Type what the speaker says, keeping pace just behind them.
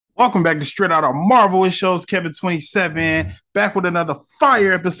Welcome back to Straight Out of Marvel. It shows Kevin27 back with another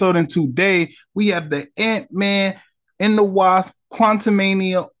fire episode. And today we have the Antman and the Wasp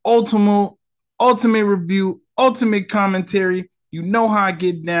Quantumania ultimate review, ultimate commentary. You know how I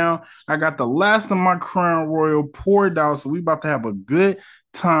get down. I got the last of my Crown Royal poured out, so we about to have a good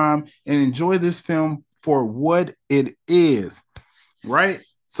time and enjoy this film for what it is, right?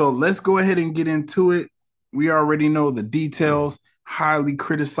 So let's go ahead and get into it. We already know the details. Highly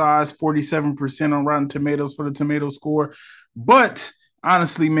criticized, 47% on Rotten Tomatoes for the tomato score. But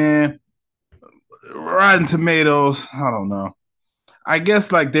honestly, man, Rotten Tomatoes, I don't know. I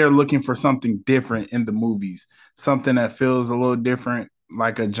guess like they're looking for something different in the movies, something that feels a little different,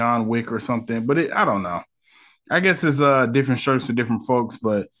 like a John Wick or something. But I don't know. I guess it's different strokes for different folks.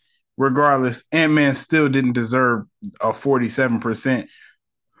 But regardless, Ant-Man still didn't deserve a 47%.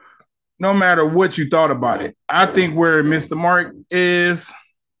 No matter what you thought about it. I think where it missed the mark is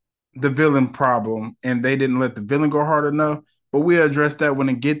the villain problem, and they didn't let the villain go hard enough, but we'll address that when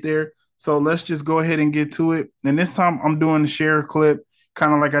it get there. So let's just go ahead and get to it. And this time I'm doing the share clip,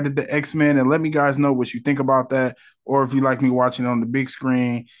 kind of like I did the X-Men, and let me guys know what you think about that, or if you like me watching it on the big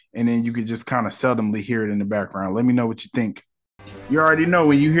screen, and then you could just kind of seldomly hear it in the background. Let me know what you think. You already know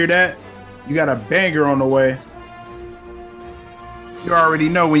when you hear that, you got a banger on the way. You already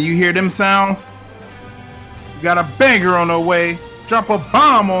know when you hear them sounds, you got a banger on the way. Drop a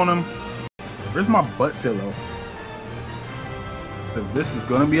bomb on them. Where's my butt pillow? Because this is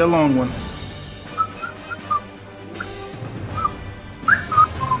going to be a long one.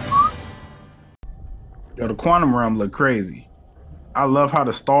 Yo, the quantum realm look crazy. I love how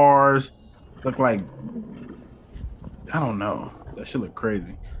the stars look like, I don't know. That shit look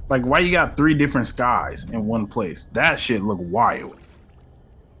crazy. Like, why you got 3 different skies in one place? That shit look wild.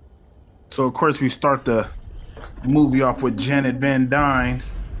 So, of course, we start the movie off with Janet Van Dyne.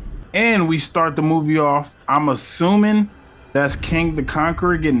 And we start the movie off, I'm assuming that's King the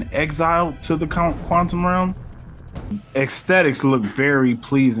Conqueror getting exiled to the quantum realm. Aesthetics look very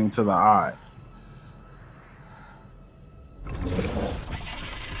pleasing to the eye.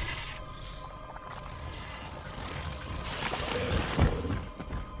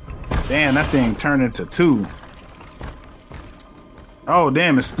 Damn, that thing turned into 2. Oh,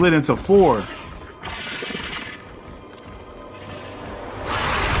 damn, it split into 4.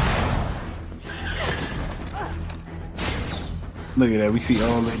 Look at that. We see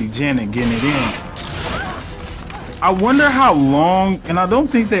old lady Janet getting it in. I wonder how long, and I don't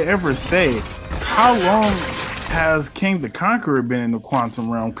think they ever say, how long has King the Conqueror been in the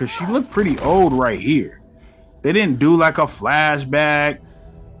quantum realm? Because she looked pretty old right here. They didn't do like a flashback,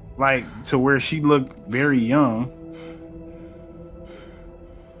 like to where she looked very young.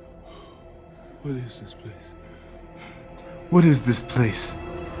 What is this place? What is this place?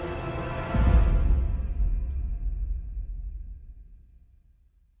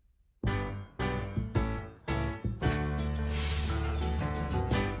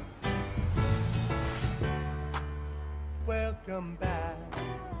 Welcome back.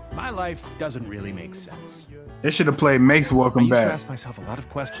 My life doesn't really make sense. They should have played Makes Welcome I used Back. to ask myself a lot of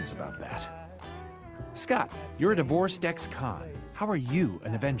questions about that. Scott, you're a divorced ex-con. How are you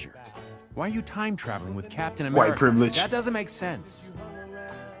an Avenger? Why are you time traveling with Captain America? White privilege. That doesn't make sense.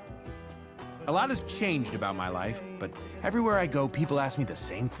 A lot has changed about my life, but everywhere I go, people ask me the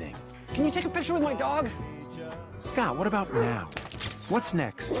same thing. Can you take a picture with my dog? Scott, what about now? What's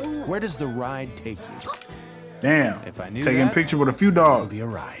next? Where does the ride take you? Damn. If I knew taking a that, picture with a few it'll dogs. be a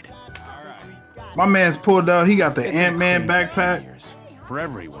ride. My man's pulled up. He got the It's been Ant-Man crazy backpack. years. For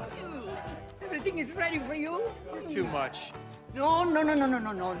everyone. Everything is ready for you. Too much. No.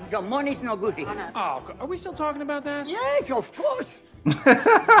 Your money's no good here. Oh, are we still talking about that? Yes, of course.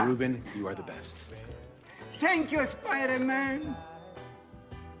 Ruben, you are the best. Thank you, Spider-Man.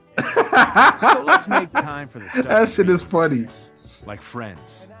 So let's make time for the stuff. That shit is funny. Like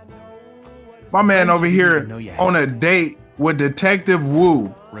friends. My man over you here didn't know you had. on a date with Detective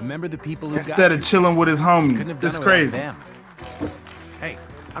Wu Remember the people who got instead you. of chilling with his Couldn't homies. have This done it crazy. without them. Hey,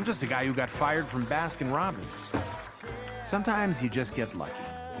 I'm just a guy who got fired from Baskin Robbins. Sometimes you just get lucky.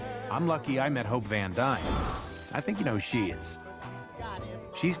 I'm lucky I met Hope Van Dyne. I think you know who she is.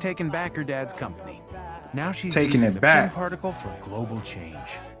 She's taken back her dad's company. Now she's Taking using it the back. PIM particle for global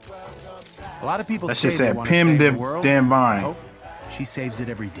change. A lot of people That say shit they said want Pim to save de the world. Dan Vine. Hope, she saves it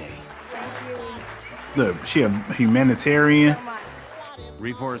every day. Look, she a humanitarian.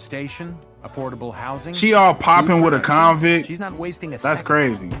 Reforestation, affordable housing. She all food popping with a production. convict. She's not wasting a That's second.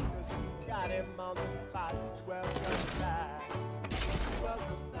 crazy.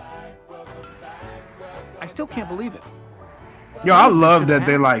 I still can't believe it. Yo, I love that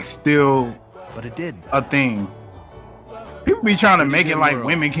they like still But it did. a thing. People be trying to make it like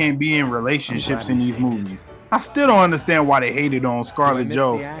women can't be in relationships in these movies. I still don't understand why they hated on Scarlett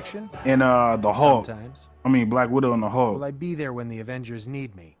Joe and the Hulk. Sometimes. I mean Black Widow and the Hulk. Will I be there when the Avengers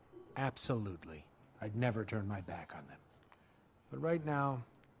need me? Absolutely. I'd never turn my back on them. But right now,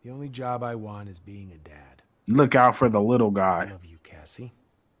 the only job I want is being a dad. Look out for the little I guy. love you, Cassie.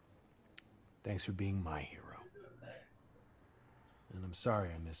 Thanks for being my hero. And I'm sorry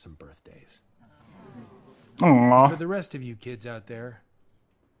I missed some birthdays. For Aww. the rest of you kids out there,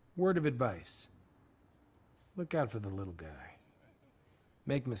 word of advice. Look out for the little guy.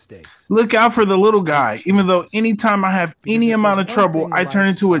 Make mistakes. Look out for the little guy. Even though anytime I have any amount of trouble, I turn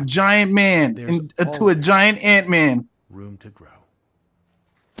into a giant man, into a giant Ant-Man. Room to grow.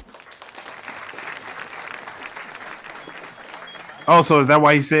 Also, is that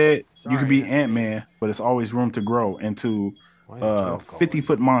why he said you could be Sorry, Nancy. Ant-Man, but it's always room to grow into Why is Joe calling?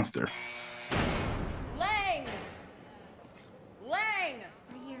 50-foot monster? Lang! Lang!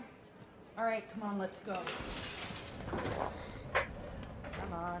 Right here. All right, come on, let's go.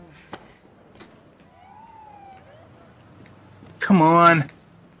 Come on. Come on.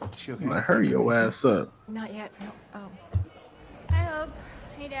 She okay? I'm gonna hurry your ass up. Not yet. No. Oh. Hi, Hope.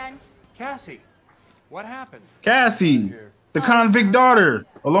 Hey, Dad. Cassie, what happened? Cassie, the convict daughter,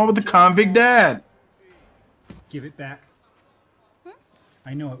 along with the convict dad. Give it back.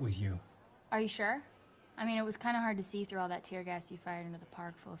 I know it was you. Are you sure? I mean, it was kind of hard to see through all that tear gas you fired into the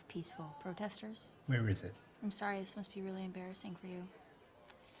park full of peaceful protesters. Where is it? I'm sorry, this must be really embarrassing for you.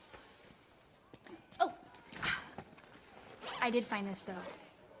 Oh! I did find this,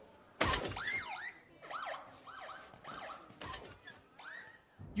 though.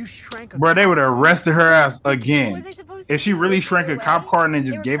 You shrank a Bro, they would have arrested her ass again. Was I supposed to If she do? really Threw shrank it a cop away? car and then They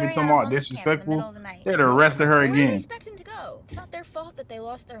just were gave it to clearing him out all a homeless camp in the middle disrespectful, of the night. they'd have arrested her Where do they again. expect him to go? It's not their fault that they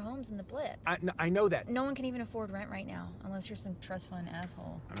lost their homes in the blip. I know that. No one can even afford rent right now, unless you're some trust fund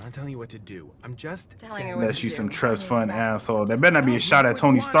asshole. I'm not telling you what to do. I'm just Telling saying. her what Unless to you do. some trust fund Exactly. asshole. There better not be a shot at What you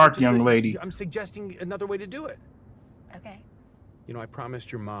Tony want, Stark, it's a young good- lady. I'm suggesting another way to do it. Okay. You know, I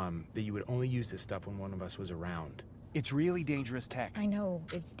promised your mom that you would only use this stuff when one of us was around. It's really dangerous tech. I know,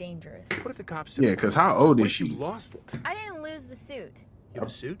 it's dangerous. What if the cops? Yeah, 'cause how old What is if you she? lost it. I didn't lose the suit. You have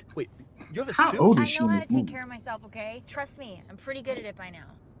a suit? Wait, you have a How suit? old I is she know in how this to take movie? care of myself, okay? Trust me, I'm pretty good at it by now.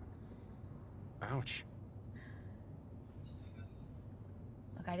 Ouch.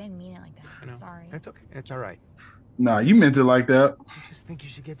 Look, I didn't mean it like that. I I'm know. sorry. It's okay. It's all right. Nah, you meant it like that. I just think you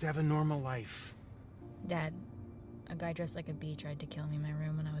should get to have a normal life. Dad, a guy dressed like a bee tried to kill me in my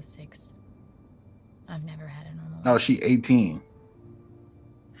room when I was 6. I've never had a normal Oh, life. she 18.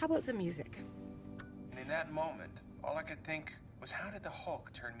 How about some music? And in that moment, all I could think was, how did the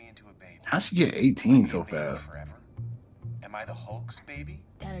Hulk turn me into a baby? How'd she get 18 Be so a baby fast? Forever? Am I the Hulk's baby?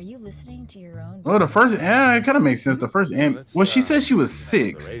 Dad, are you listening to your own? Well, the first, it kind of makes sense. The first, well, she said she was That's the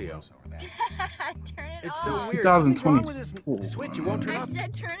 6. radio. Over that. Turn it It's off. so weird. 2020. What's wrong with this switch? It won't turn I off.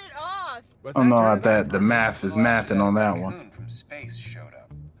 said turn it off. What's I don't know Turn how it that off. the math is mathing on that one. Raccoon from space showed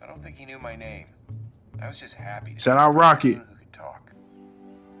up. I don't think he knew my name. I was just happy to Shout see out a Rocket. raccoon who could talk.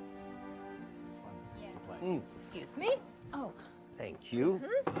 Excuse me? Oh, Thank you.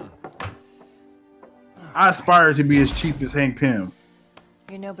 I aspire to be as cheap as Hank Pym.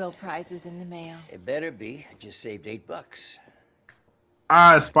 Your Nobel Prize is in the mail. It better be. I just saved $8.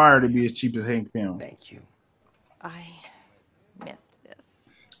 I aspire to be as cheap as Hank Pym. Thank you. I missed this.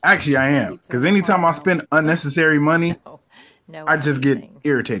 Actually, I am. Because anytime I spend unnecessary money, No, I just get anything.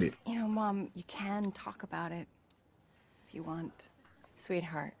 irritated. You know, Mom, you can talk about it if you want.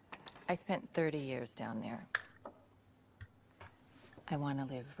 Sweetheart, I spent 30 years down there. I want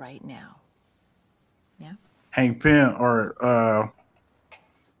to live right now. Yeah? Hank Pym or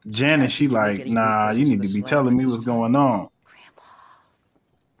Janice, she like, nah, you need to be telling me what's going on.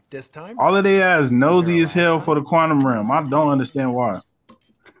 This time? All of they ass nosy as hell for the quantum realm. I don't understand why.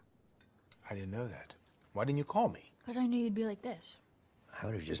 I didn't know that. Why didn't you call me? because I knew you'd be like this. I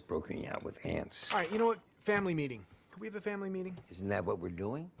would have just broken you out with ants. All right, you know what? Family meeting. Can we have a family meeting? Isn't that what we're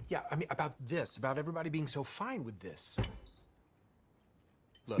doing? Yeah, I mean, about this, about everybody being so fine with this.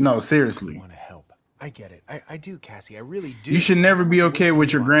 Look, No, I seriously. want to help. I get it. I do, Cassie. I really do. You should never be okay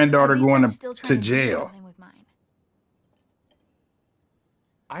with your granddaughter At least going I'm still to trying do jail. something with mine.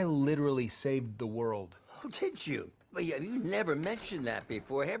 I literally saved the world. Oh, did you? Well, yeah, you never mentioned that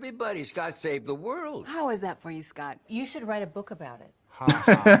before. Everybody's got Save the World. How is that for you, Scott? You should write a book about it. Ha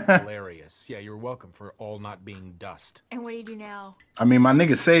ha, hilarious. Yeah, you're welcome for all not being dust. And what do you do now? I mean, my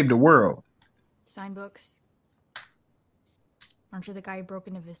nigga saved the world. Sign books? Aren't you the guy who broke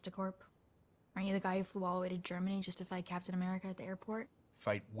into VistaCorp? Aren't you the guy who flew all the way to Germany just to fight Captain America at the airport?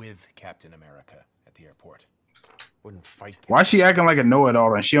 Fight with Captain America at the airport. Wouldn't fight. Why is she acting like a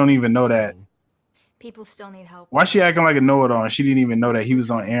know-it-all and she don't even know that? People still need help. Why is she acting like a know-it-all and she didn't even know that he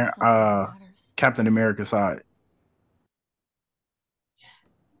was on Captain America's side?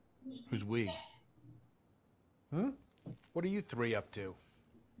 Who's we? Huh? What are you three up to?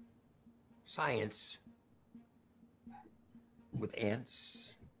 Science. With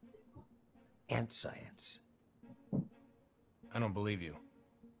ants. Ant science. I don't believe you.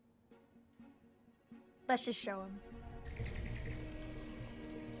 Let's just show him.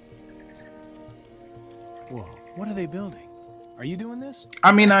 Whoa, what are they building? Are you doing this?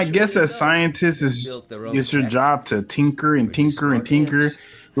 I mean, I guess as scientists, it's your job to tinker and tinker and tinker,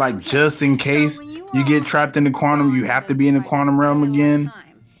 like just in case you get trapped in the quantum, you have to be in the quantum realm again.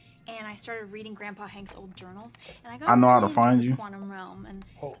 And I started reading Grandpa Hank's old journals, and I got I know how to into find the you. quantum realm, and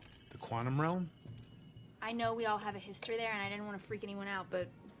Oh, the quantum realm? I know we all have a history there, and I didn't want to freak anyone out, but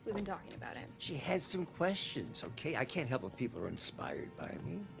we've been talking about it. She had some questions, okay? I can't help if people are inspired by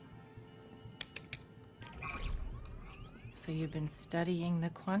me. So you've been studying the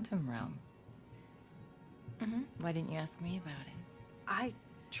quantum realm. Mm-hmm. Why didn't you ask me about it? I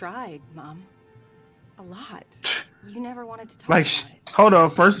tried, Mom. A lot. You never wanted to talk Like, about it. hold on.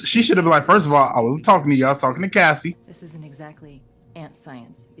 First, she should have been like, first of all, I wasn't talking to you. I was talking to Cassie. This isn't exactly ant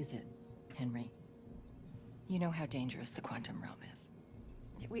science, is it, Henry? You know how dangerous the quantum realm is.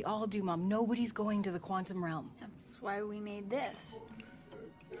 We all do, Mom. Nobody's going to the quantum realm. That's why we made this.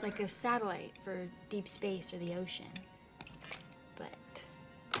 It's like a satellite for deep space or the ocean.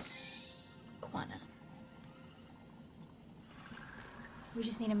 But quantum. We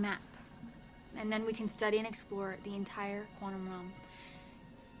just need a map. And then we can study and explore the entire quantum realm.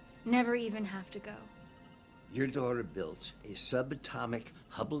 Never even have to go. Your daughter built a subatomic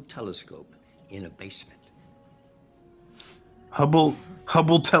Hubble telescope in a basement. Hubble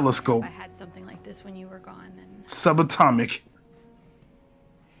telescope. I had something like this when you were gone, and Subatomic.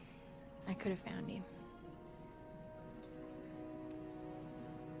 I could have found you.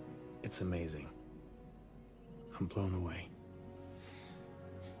 It's amazing. I'm blown away.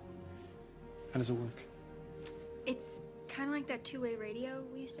 How does it work? It's kind of like that two-way radio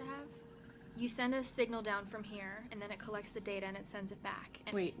we used to have. You send a signal down from here, and then it collects the data and it sends it back.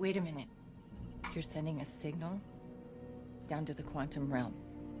 And Wait a minute. You're sending a signal down to the quantum realm.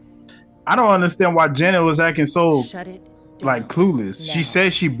 I don't understand why Janet was acting so Shut it down. like clueless. She Now.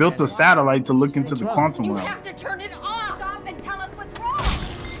 said she built a satellite to look into the quantum You realm. have to turn it off! Stop and tell us what's wrong!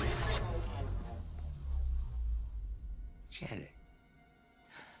 Janet.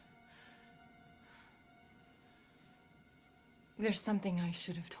 There's something I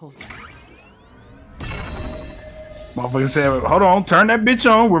should have told you. Motherfucker said, hold on, turn that bitch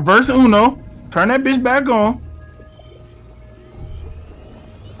on. Reverse Uno. Turn that bitch back on.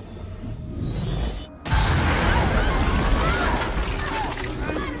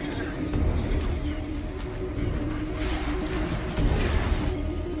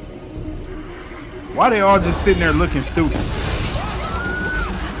 Why they all just sitting there looking stupid?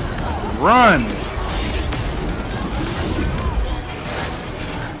 Run!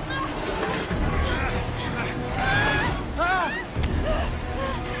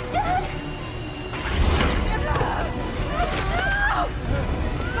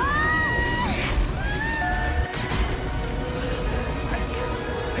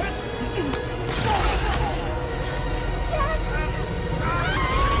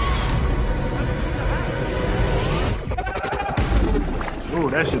 Ooh,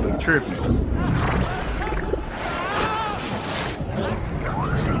 that shit look trippy.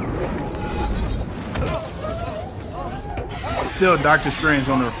 Still Doctor Strange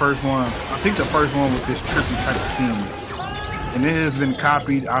on the first one. I think the first one with this trippy type of team. And it has been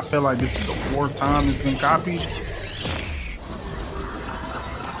copied. I feel like this is the fourth time it's been copied.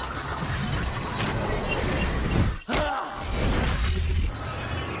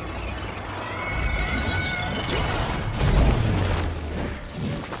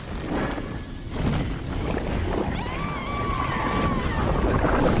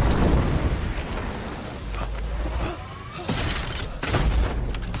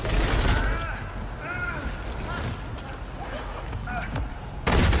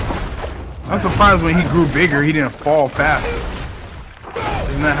 I'm surprised when he grew bigger, he didn't fall faster.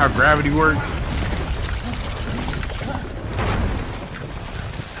 Isn't that how gravity works?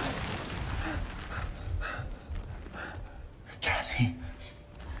 Cassie.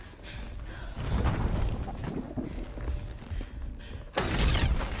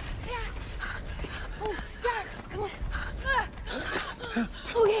 Oh, Dad, come on.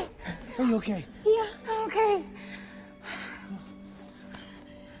 Okay. Are you okay? Yeah, I'm okay.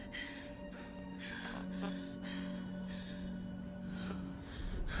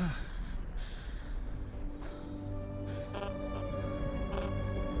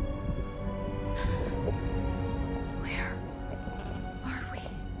 Where are we?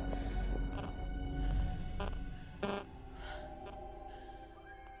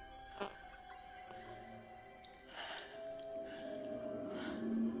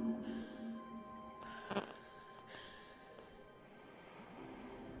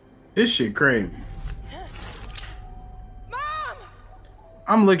 This shit crazy. Mom!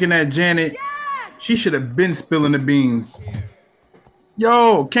 I'm looking at Janet. She should have been spilling the beans.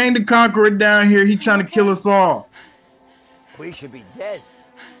 Yo, Kane the Conqueror down here. He trying to kill us all. We should be dead.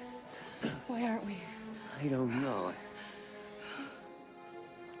 Why aren't we? I don't know.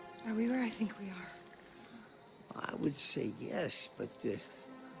 Are we where I think we are? I would say yes, but it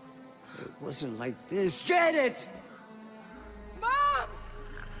wasn't like this. Janet! Mom!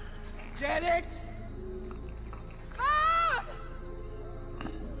 Janet! Mom!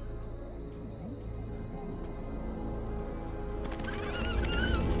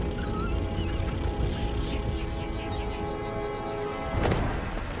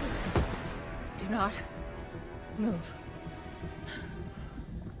 Do not move.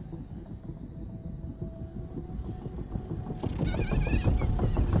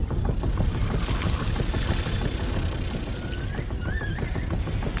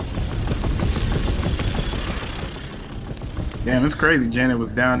 Damn, it's crazy. Janet was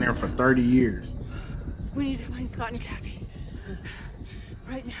down there for 30 years. We need to find Scott and Cassie.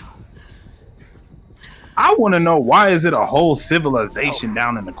 Right now. I want to know, why is it a whole civilization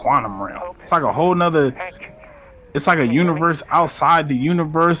down in the quantum realm? It's like a whole nother, it's like a universe outside the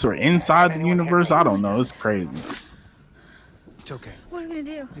universe or inside the universe. I don't know. It's crazy. It's okay. What are we gonna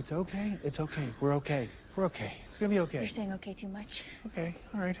do? It's okay. It's okay. We're okay. We're okay. It's gonna be okay. You're saying okay too much. Okay.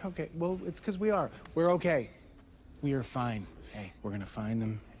 All right. Okay. Well, it's because we are. We're okay. We are fine. Hey, we're gonna find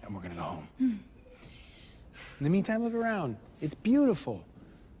them and we're gonna go home. In the meantime, look around. It's beautiful.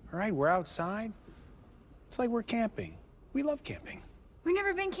 All right, we're outside. It's like we're camping. We love camping, We've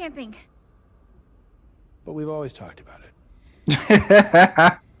never been camping. but we've always talked about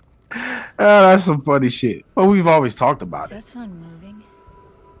it. Oh, that's some funny shit. But we've always talked about Is it. that sun moving?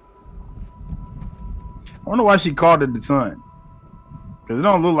 I wonder why she called it the sun. Because it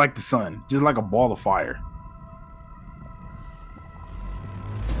don't look like the sun, just like a ball of fire.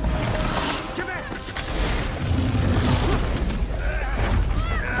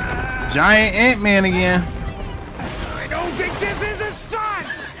 Giant Antman again. I don't think this is a sun!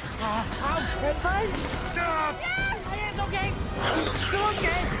 That's fine. It's okay. Still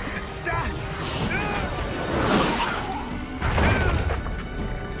okay.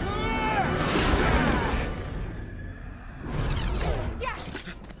 Yeah.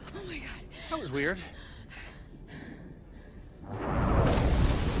 Oh my god. That was weird.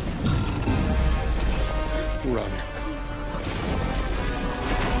 Run.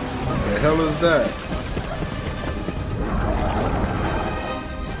 What the hell is that?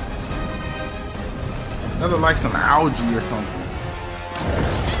 That look like some algae or something.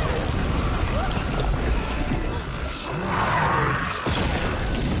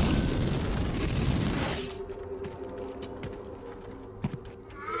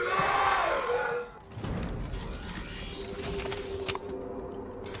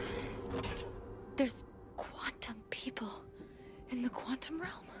 There's quantum people in the quantum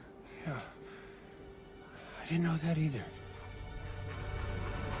realm. Yeah. I didn't know that either.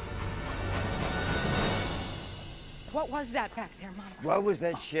 What was that back there, Mom? What was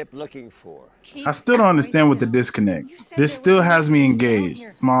that ship looking for? I still don't understand what the disconnect. This still has me engaged.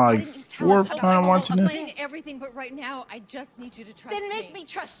 It's my like fourth time watching this. Everything, but right now, I just need you to trust Then make me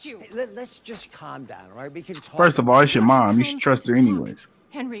trust you. Hey, let's just calm down, all right? We can talk. First of all, it's your mom. You should trust her anyways.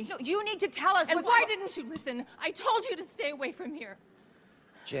 Henry. No, you need to tell us. And why didn't you listen? I told you to stay away from here.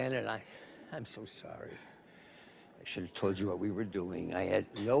 Janet, I'm so sorry. I should have told you what we were doing. I had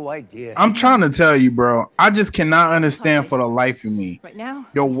no idea. I'm trying to tell you, bro. I just cannot understand for the life of me. Right now,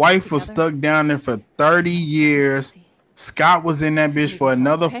 Your we stay wife was together. stuck down there for 30 years. Scott was in that bitch for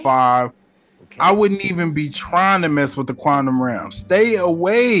another 5. Okay. I wouldn't even be trying to mess with the quantum realm. Stay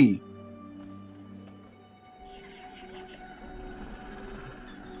away.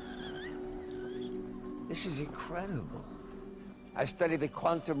 This is incredible. I've studied the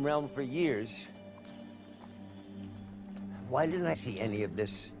quantum realm for years. Why didn't I see any of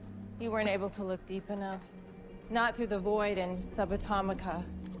this? You weren't able to look deep enough. Not through the void and subatomica.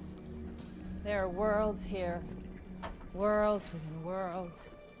 There are worlds here. Worlds within worlds.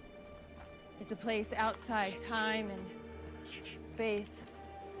 It's a place outside time and space.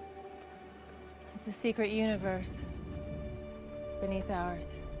 It's a secret universe beneath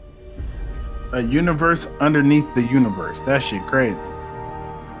ours. A universe underneath the universe. That shit crazy.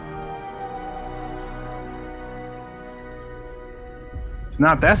 It's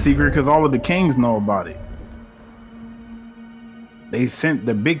not that secret because all of the kings know about it. They sent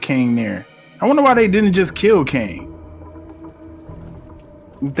the big king there. I wonder why they didn't just kill King.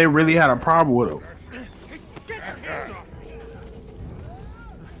 If they really had a problem with him.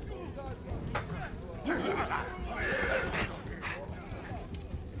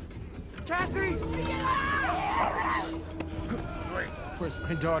 Cassie! Where's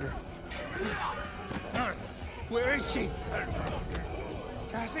my daughter? Where is she?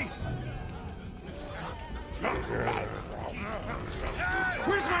 Cassie?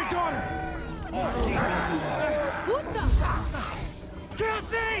 Where's my daughter? What the?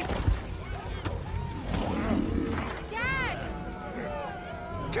 Cassie! Dad!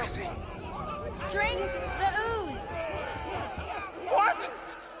 Cassie! Drink the ooze! What?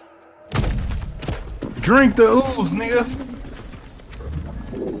 Drink the ooze, nigga.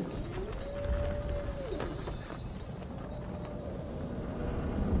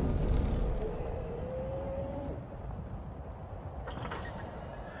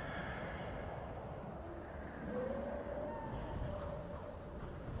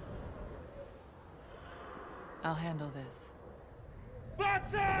 I'll handle this.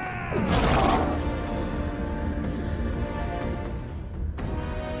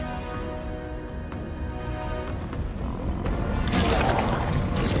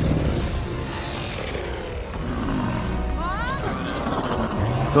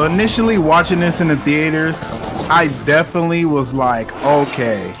 So initially watching this in the theaters, I definitely was like,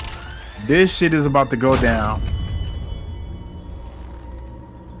 okay, this shit is about to go down.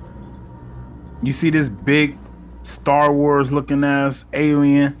 You see this big Star Wars looking ass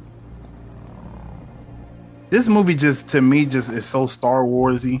alien. This movie just, to me, just is so Star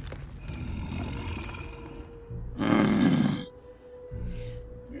Warsy.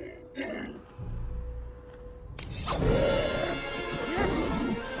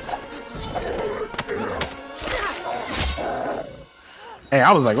 Hey,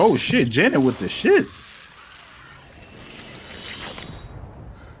 I was like, oh shit, Janet with the shits.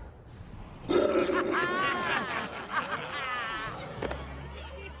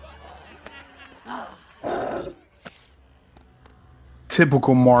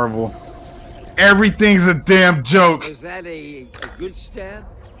 Typical Marvel. Everything's a damn joke. Was that a good stab?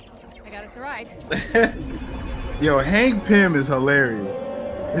 I got us a ride. Yo, Hank Pym is hilarious.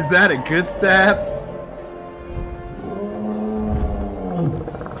 Is that a good stab?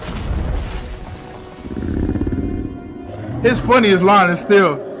 His funniest line is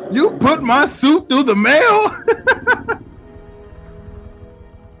still, "You put my suit through the mail?"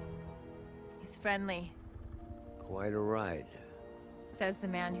 He's friendly, Quite a ride. says the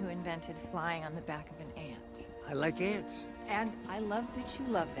man who invented flying on the back of an ant. I like ants. And I love that you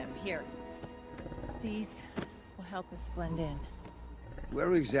love them. Here. These will help us blend in.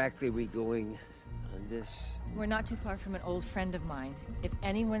 Where exactly are we going on this? We're not too far from an old friend of mine. If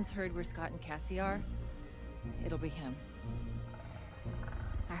anyone's heard where Scott and Cassie are, it'll be him.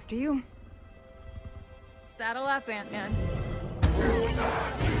 After you. Saddle up, Antman.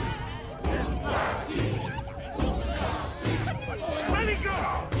 Let me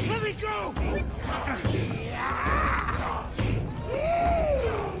go! Let me go!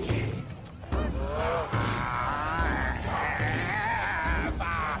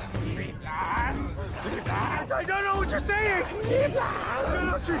 I don't know what you're saying!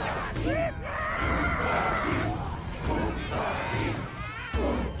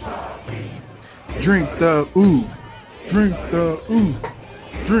 Drink the ooze. Drink the ooze.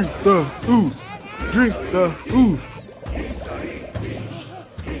 Drink the ooze. Drink the ooze.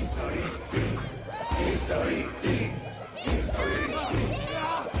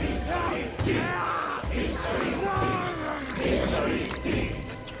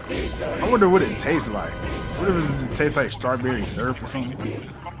 I wonder what it tastes like. What if it just tastes like strawberry syrup or something?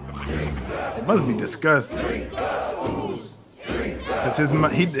 It must be disgusting. Cause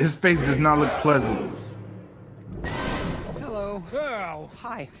his face does not look pleasant. Hello. Oh,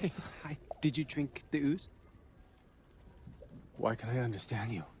 hi. Hi. Did you drink the ooze? Why can I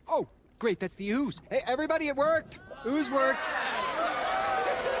understand you? Oh, great. That's the ooze. Hey, everybody, it worked. Ooze worked.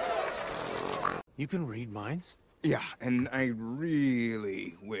 You can read minds? Yeah, and I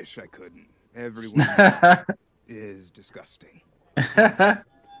really wish I couldn't. Everyone is disgusting. Could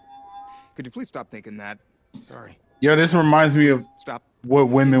you please stop thinking that? Sorry. Yo, this reminds me of Stop. what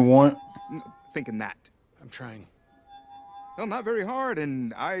women want. thinking that. I'm trying. Well, not very hard,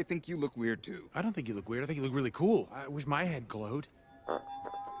 and I think you look weird too. I don't think you look weird. I think you look really cool. I wish my head glowed.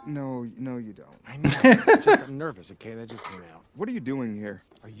 No, you don't. I know. Just I'm nervous, okay? That just came out. What are you doing here?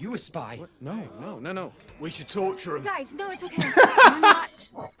 Are you a spy? What? No. We should torture him. Guys, no, it's okay.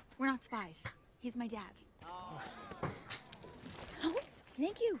 We're not spies. He's my dad. Oh,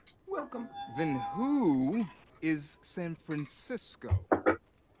 thank you. Welcome. Then who is San Francisco?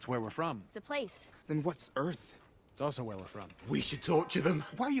 It's where we're from. It's a place. Then what's Earth? It's also where we're from. We should torture them.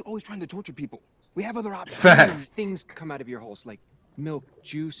 Why are you always trying to torture people? We have other options. Facts. Things come out of your holes like milk,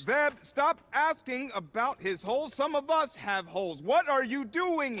 juice. Veb, stop asking about his holes. Some of us have holes. What are you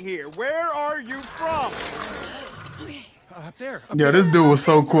doing here? Where are you from? Okay. Up there. Yeah, this dude was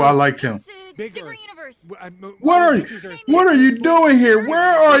so cool. I liked him. It's a different universe. What are you doing here?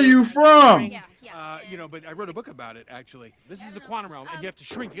 Where are you from? Yeah. You know, but I wrote a book about it, actually. This is the quantum realm, and you have to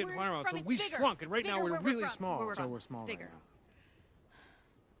shrink to get in the quantum realm. So we shrunk, and right now we're really small. So we're small right now.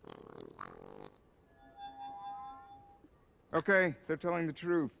 Okay, they're telling the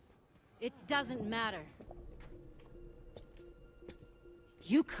truth. It doesn't matter.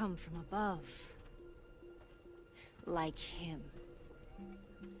 You come from above. Like him.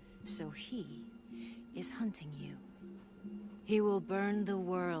 So he is hunting you. He will burn the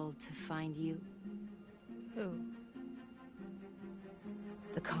world to find you. Who?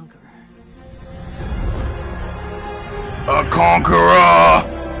 The Conqueror. A conqueror!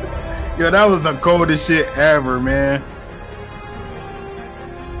 Yo, that was the coldest shit ever, man.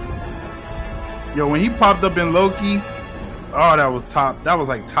 Yo, when he popped up in Loki, oh, that was top. That was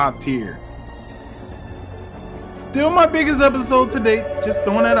like top tier. Still my biggest episode to date. Just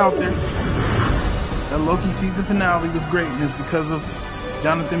throwing that out there. That Loki season finale was great, and it's because of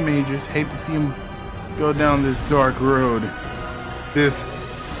Jonathan Majors. Hate to see him go down this dark road. This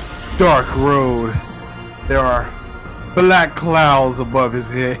dark road. There are black clouds above his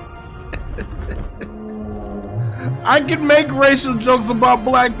head. I can make racial jokes about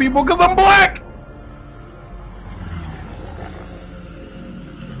black people because I'm black.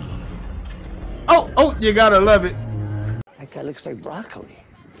 Oh, you gotta love it. That guy looks like broccoli.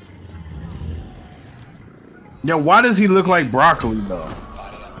 Yo, why does he look like broccoli though?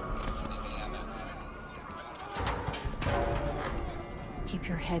 Keep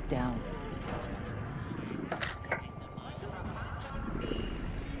your head down.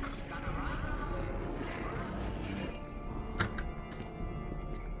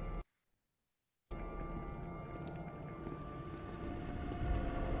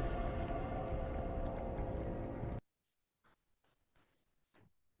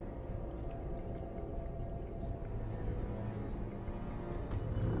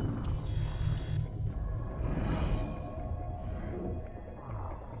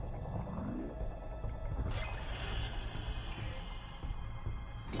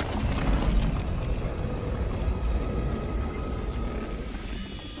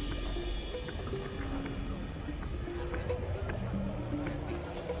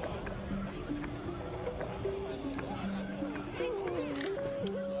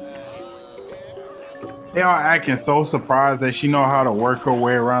 They are acting so surprised that she know how to work her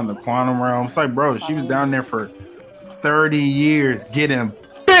way around the quantum realm. It's like, bro, she was down there for 30 years getting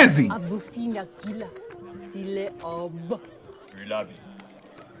busy.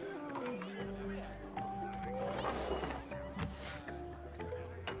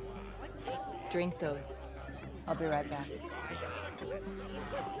 Drink those. I'll be right back.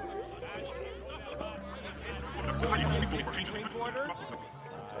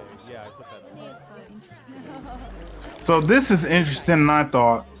 Yeah, I put that on. So interesting. So this is interesting than I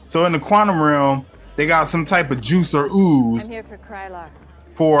thought. So in the quantum realm, they got some type of juice or ooze. I'm here for Krylar.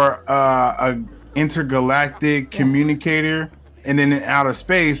 For a intergalactic communicator, and then in outer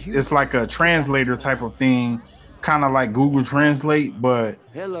space, it's like a translator type of thing, kind of like Google Translate, but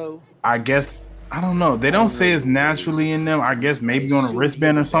I guess I don't know. They don't say it's naturally in them. I guess maybe on a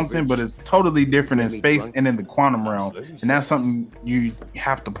wristband or something, but it's totally different in space and in the quantum realm, and that's something you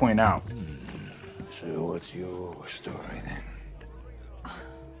have to point out. So what's your story then?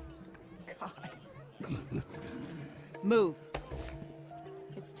 God. Move.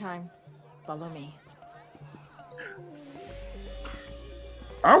 It's time. Follow me.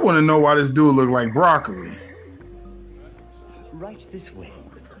 I want to know why this dude look like broccoli. Right this way.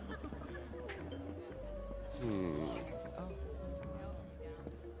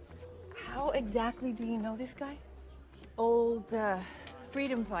 How exactly do you know this guy? Old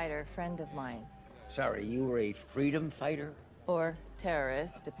freedom fighter friend of mine. Sorry, you were a freedom fighter? Or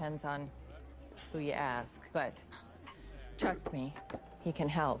terrorist, depends on who you ask. But trust me, he can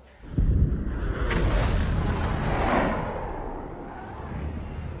help.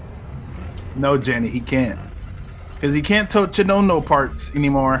 No, Jenny, he can't. Because he can't touch your no parts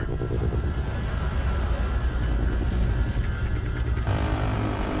anymore.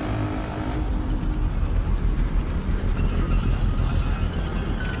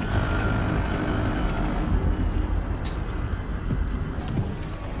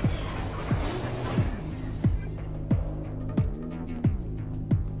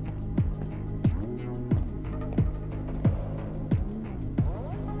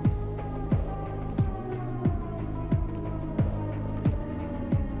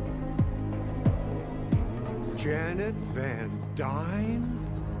 Janet Van Dyne?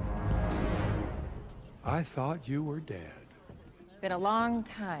 I thought you were dead. Been a long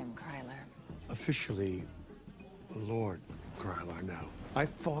time, Kryler. Officially, Lord Kryler now. I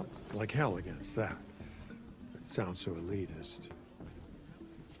fought like hell against that. It sounds so elitist.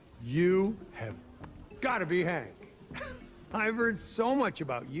 You have got to be Hank. I've heard so much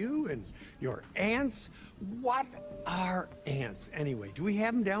about you and your aunts. What are aunts, anyway? Do we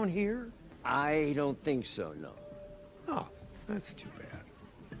have them down here? I don't think so, no. Oh, that's too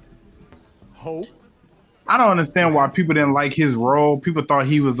bad. Hope? I don't understand why people didn't like his role. People thought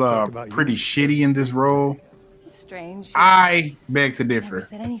he was pretty shitty in this role. Strange. I beg to differ. Never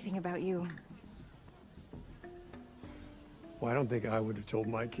said anything about you. Well, I don't think I would have told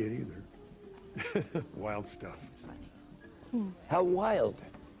my kid either. Wild stuff. How wild?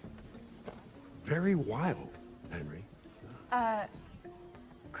 Very wild, Henry.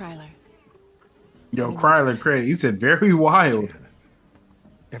 Kryler. Yo, Kryler crazy. He said very wild. Janet,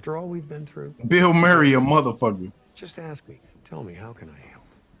 after all we've been through, Bill Murray, a motherfucker. just ask me. Tell me, how can I help?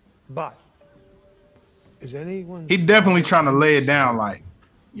 But is anyone? He definitely trying to lay it down like,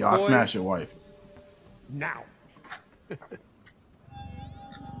 yo, I Boys, smashed your wife. now.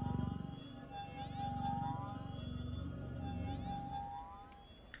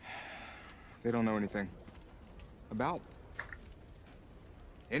 They don't know anything about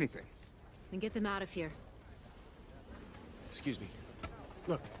anything. Then get them out of here. Excuse me.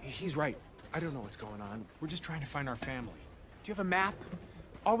 Look, he's right. I don't know what's going on. We're just trying to find our family. Do you have a map?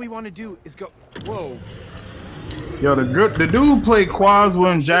 All we want to do is go... Whoa. Yo, the dude played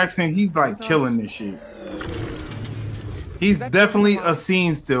Quaswell Jackson. He's like killing this shit. He's definitely a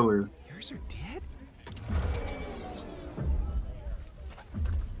scene stealer. Yours are dead?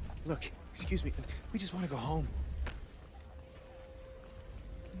 Look, excuse me. We just want to go home.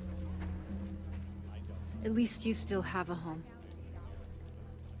 At least you still have a home.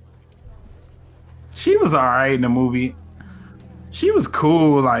 She was all right in the movie. She was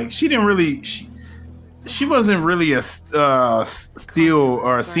cool. Like she didn't really. She wasn't really a steal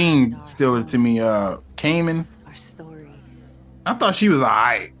or a scene stealer to me. Cayman. Our stories. I thought she was all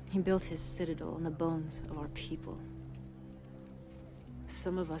right. He built his citadel on the bones of our people.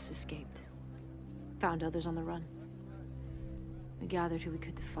 Some of us escaped. Found others on the run. We gathered who we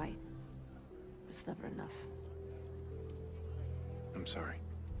could to fight. It's never enough. I'm sorry.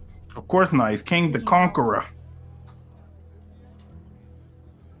 Of course not. He's King the Conqueror.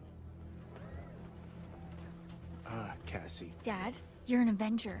 Cassie. Dad, you're an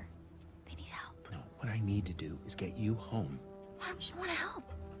Avenger. They need help. No, what I need to do is get you home. Why don't you want to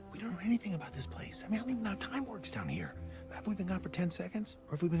help? We don't know anything about this place. I mean, I don't even know how time works down here. Have we been gone for 10 seconds?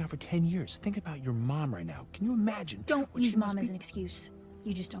 Or have we been gone for 10 years? Think about your mom right now. Can you imagine? Don't what use she must mom as be- an excuse.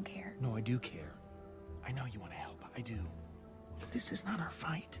 You just don't care. No, I do care. I know you want to help. I do. But this is not our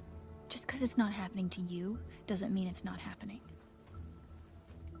fight. Just because it's not happening to you doesn't mean it's not happening.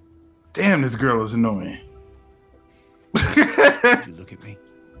 Damn, this girl is annoying. Did you look at me?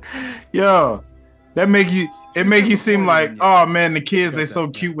 Yo, it make you seem like, oh man, the kids they so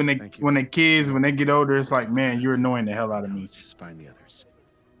cute when they get older. It's like, man, you're annoying the hell out of me. Let's just find the others.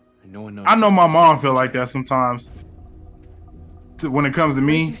 No one knows. I know my mom feel like that sometimes. When it comes to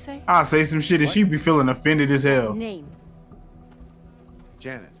me, you say? I say some shit and she be feeling offended as hell. Name.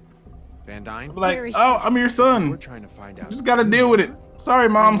 Janet. Van Dyne? Like, Where is oh, she? I'm your We're son. trying to find out. Just gotta deal with it. Sorry, I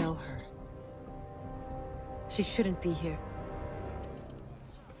moms. know her. She shouldn't be here.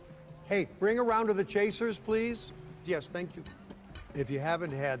 Hey, bring a round of the chasers, please. Yes, thank you. If you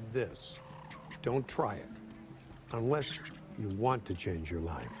haven't had this, don't try it. Unless you want to change your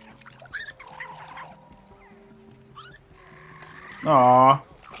life. Aw,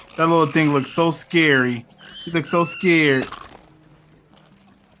 that little thing looks so scary. She looks so scared.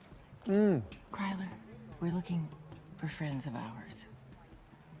 Kryler, we're looking for friends of ours.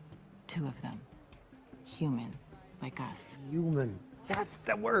 2 of them. Human, like us. Human. That's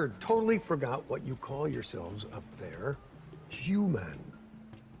the word. Totally forgot what you call yourselves up there. Human.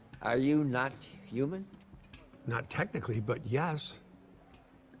 Are you not human? Not technically, but yes.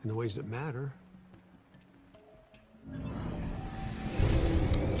 in the ways that matter.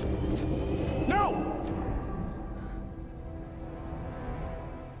 No!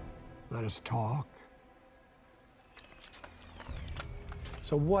 Let us talk.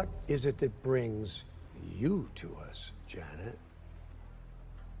 So what is it that brings you to us, Janet?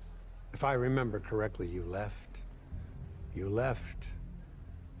 If I remember correctly, you left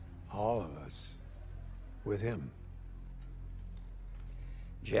all of us with him.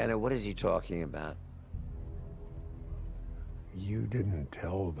 Janet, what is he talking about? You didn't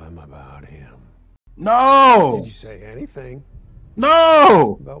tell them about him. No! Did you say anything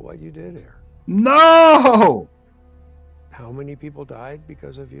No! about what you did here? No! How many people died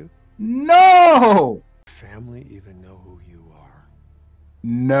because of you? No! Family even know who you are?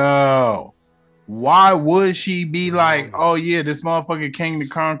 No. Why would she be like, oh yeah, this motherfucker King the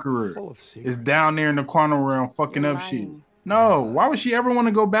Conqueror is down there in the quantum realm fucking up shit? No, why would she ever want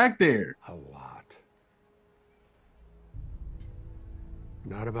to go back there? A lot.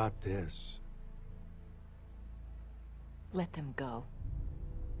 Not about this. Let them go.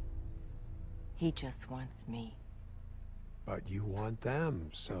 He just wants me. But you want them,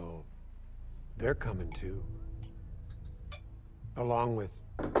 so they're coming too. Along with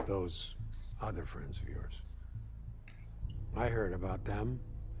those other friends of yours. I heard about them,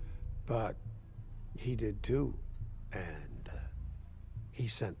 but he did too. And he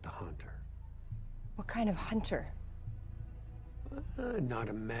sent the hunter. What kind of hunter? Not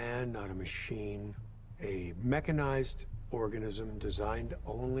a man, not a machine. A mechanized organism designed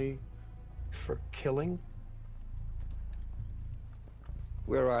only for killing.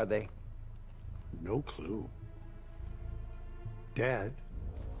 Where are they? No clue. Dead.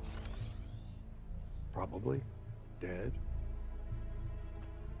 Probably dead.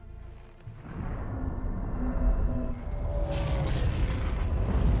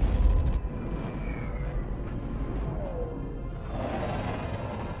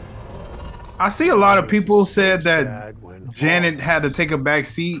 I see a lot of people said that Janet had to take a back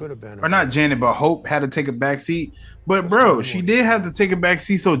seat, or not Janet, but Hope had to take a back seat. But bro, she did have to take a back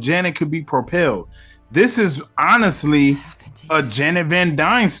seat so Janet could be propelled. This is honestly a Janet Van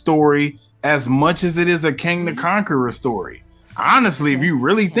Dyne story as much as it is a King the Conqueror story. Honestly, if you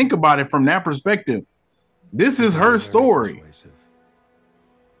really think about it from that perspective, this is her story.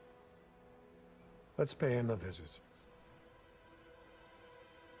 Let's pay him a visit.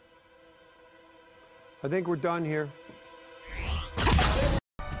 I think we're done here.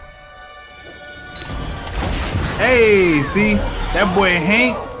 Hey, see, that boy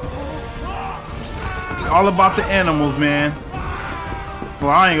Hank, all about the animals, man. Well,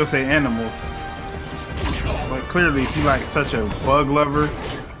 I ain't gonna say animals, but clearly, if you like such a bug lover,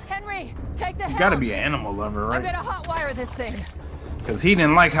 Henry, take the helm. You gotta be an animal lover, I'm right? gonna hotwire this thing. Because he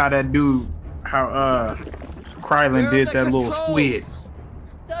didn't like how that dude, Krylin did that little squid.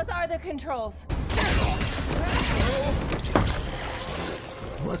 Those are the controls.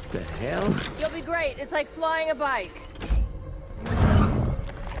 What the hell? You'll be great. It's like flying a bike.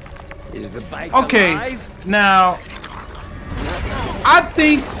 Is the bike Okay, alive? now, I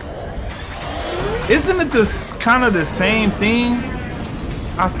think, isn't it this kind of the same thing?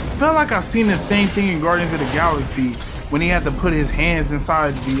 I felt like I've seen the same thing in Guardians of the Galaxy when he had to put his hands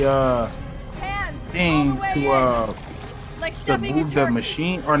inside the thing to move the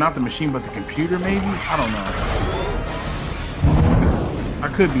machine, or not the machine, but the computer maybe? I don't know. I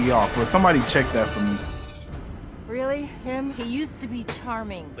could be off, but somebody check that for me. Really? Him? He used to be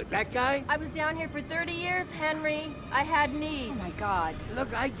charming. But that guy? I was down here for 30 years, Henry. I had needs. Oh my God.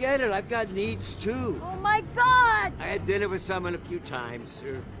 Look, I get it. I've got needs too. Oh my God! I had dinner with someone a few times.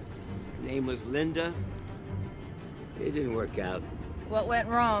 Her name was Linda. It didn't work out. What went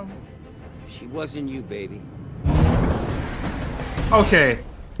wrong? She wasn't you, baby. Okay,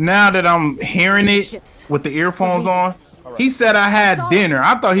 now that I'm hearing it with the earphones on, he said I had dinner.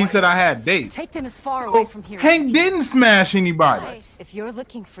 I thought he said I had dates. Take them as far away from here. Hank didn't smash anybody. If you're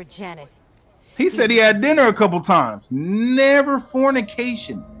looking for Janet, He said he had dinner a couple times. Never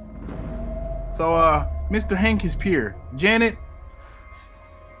fornication. So, Mr. Hank is pure. Janet.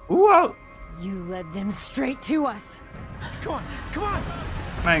 Ooh, you led them straight to us. Come on, come on.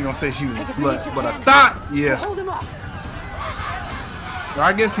 I ain't gonna say she was a slut, but I thought, yeah. Hold him up.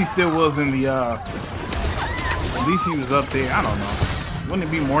 I guess he still was in the, at least he was up there. I don't know. Wouldn't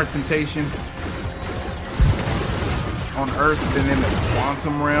it be more temptation on Earth than in the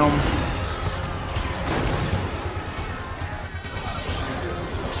quantum realm?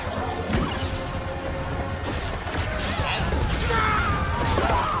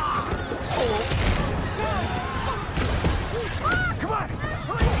 Come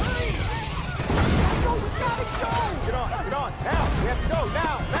on.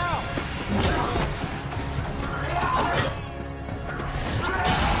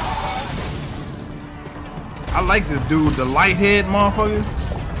 I like this dude, the light head motherfucker.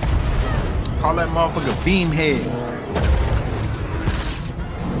 Call that motherfucker beam head.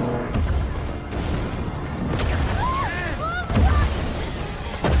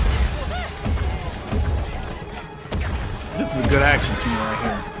 This is a good action scene right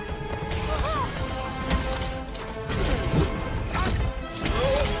here.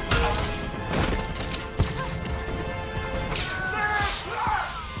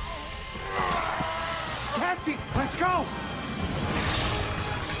 Cassie, let's go!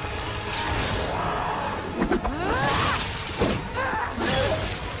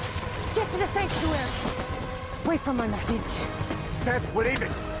 Get to the sanctuary. Wait for my message. Beth, we're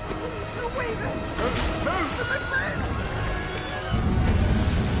even.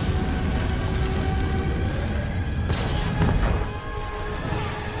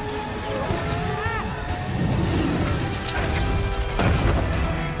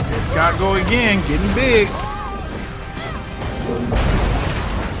 Here Scott go again, getting big.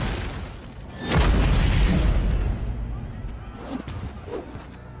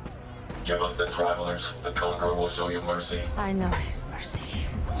 Give up the travelers. The Conqueror will show you mercy. I know his mercy.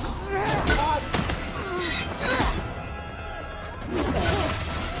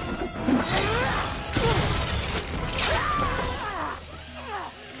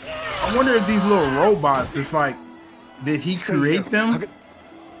 I wonder if these little robots, it's like, did he create them?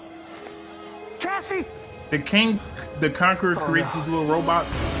 Cassie! The Conqueror create these little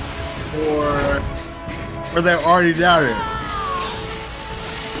robots? Or they're already down there?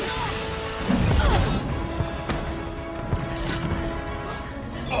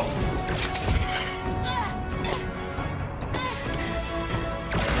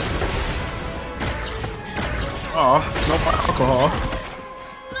 Oh, no more alcohol.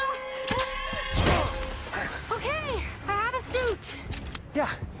 Okay, I have a suit. Yeah,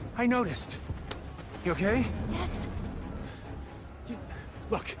 I noticed. You okay? Yes.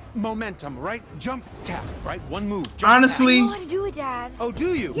 Look, momentum, right? Jump, tap, right? One move. Jump, Honestly, I know how to do it, Dad. Oh,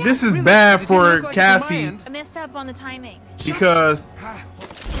 do you? This is Really? bad It didn't for look like it Cassie from my end. I messed up on the timing. because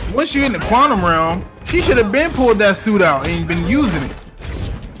once you're in the quantum realm, she should have been pulled that suit out and been using it.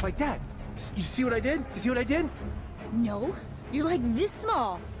 Like that. You see what I did? You see what I did? No, you're like this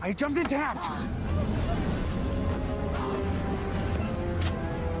small. I jumped and tapped.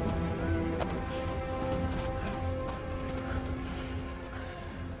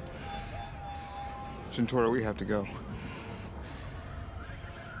 Shintora, we have to go.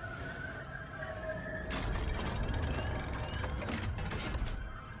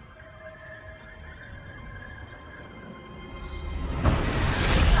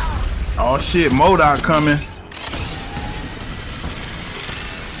 Oh shit, MODOK coming.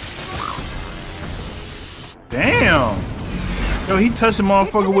 Damn. Yo, he touched the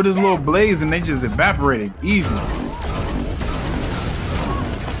motherfucker with his little blades and they just evaporated. Easy.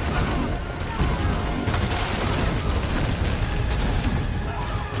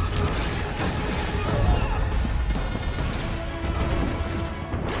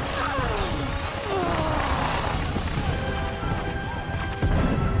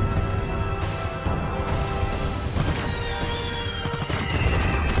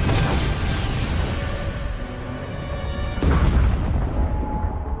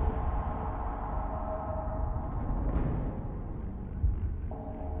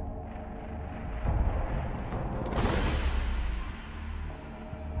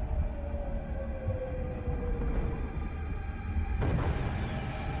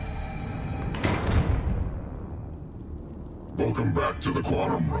 Welcome back to the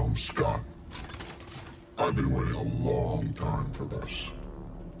quantum realm, Scott. I've been waiting a long time for this.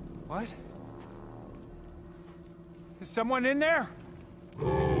 What? Is someone in there?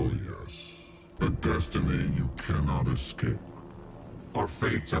 Oh, yes. A destiny you cannot escape. Our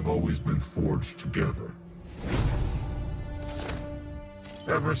fates have always been forged together.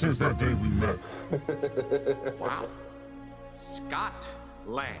 Ever since that day we met. Wow. Scott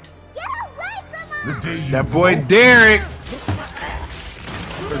Lang. Get away from The day you That boy Derek.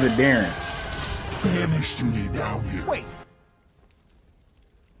 Where's it Darren? banished me down here. Wait.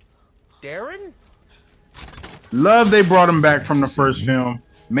 Darren? Love they brought him back from the first film.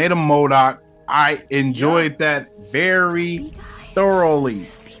 Made him MODOK. I enjoyed that very thoroughly.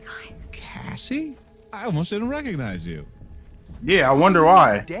 Cassie? I almost didn't recognize you. Yeah, I wonder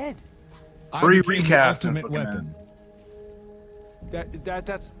why. Dead. Three I became the recasts. ultimate weapon.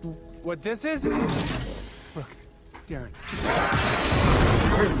 That's what this is? Look, Darren.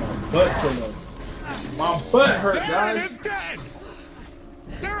 My butt hurt, Darren guys. is dead!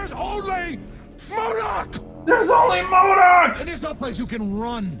 There is only MODOK! There's only MODOK! And there's no place you can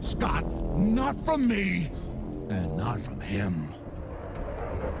run, Scott. Not from me. And not from him.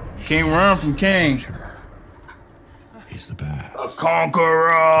 Can't run from King. He's the best. A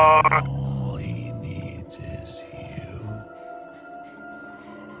conqueror. All he needs is you.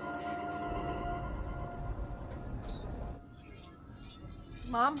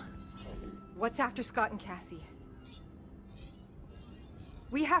 Mom, what's after Scott and Cassie?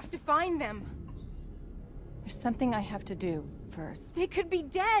 We have to find them. There's something I have to do first. They could be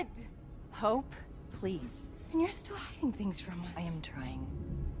dead. Hope, please. And you're still hiding things from us. I am trying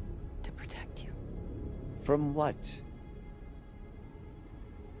to protect you. From what?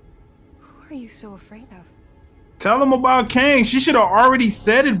 Who are you so afraid of? Tell him about Kang. She should have already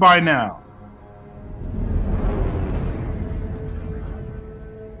said it by now.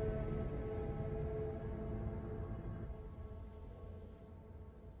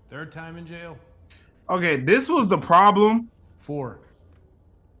 Third time in jail. Okay, this was the problem. 4.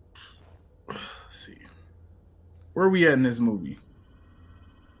 Let's see. Where are we at in this movie?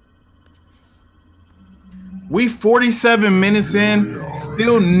 We 47 minutes in,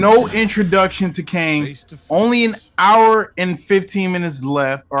 still no introduction to Kang. Only an hour and 15 minutes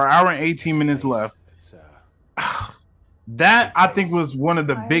left, or hour and 18 minutes left. That I think was one of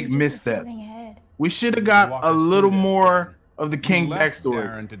the big missteps. We should have got a little more of the King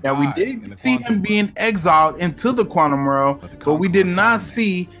backstory. Now we did see him being exiled into the quantum realm, but we did not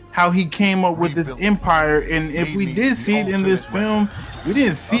see how he came up with this empire. And if we did see it in this film, we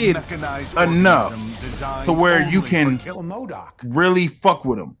didn't see it enough to where you can really fuck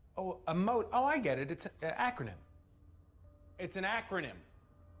with him. Oh, I get it. It's an acronym. It's an acronym.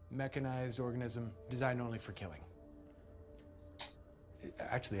 Mechanized organism designed only for killing.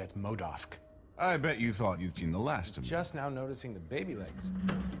 Actually, that's MODOFC. I bet you thought you'd seen the last of me. Just now noticing the baby legs.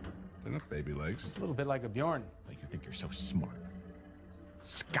 They're not baby legs. A little bit like a Bjorn. Like you think you're so smart.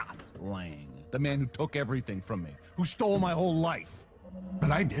 Scott Lang, the man who took everything from me, who stole my whole life.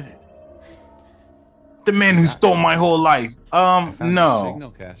 But I did it. The man who stole my whole life.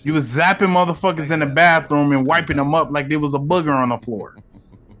 No. You was zapping motherfuckers in the bathroom and wiping them up like there was a booger on the floor.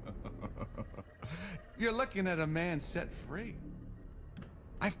 You're looking at a man set free.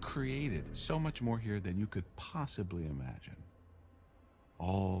 I've created so much more here than you could possibly imagine.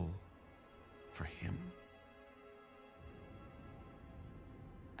 All for him.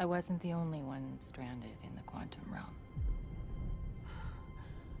 I wasn't the only one stranded in the quantum realm.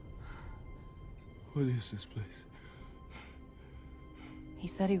 What is this place? He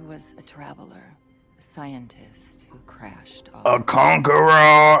said he was a traveler, a scientist who crashed off. A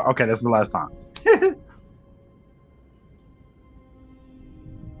conqueror. Okay, that's the last time.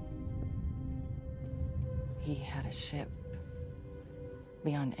 He had a ship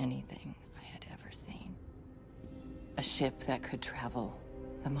beyond anything I had ever seen. A ship that could travel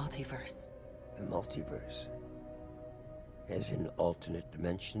the multiverse. The multiverse? As in alternate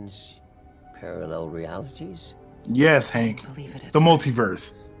dimensions, parallel realities? Yes, Hank. The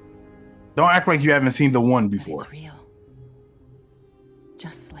multiverse. Don't act like you haven't seen the one before. It's real.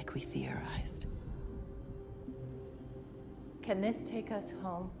 Just like we theorized. Can this take us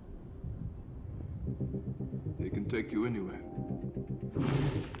home? They can take you anywhere.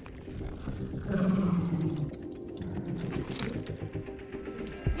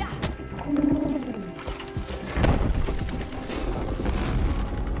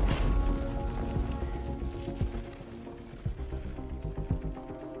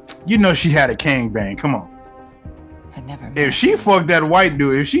 You know she had a Kang bang. Come on. I'd never. If she fucked that white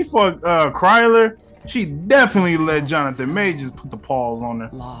dude, if she fucked Kryler, she definitely let Jonathan Majors put the paws on her.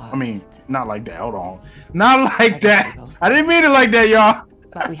 I mean, not like that. Hold on. Not like that. I didn't mean it like that, y'all.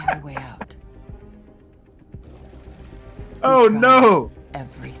 But we had a way out. Oh no.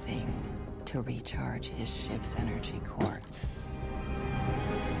 Everything to recharge his ship's energy core.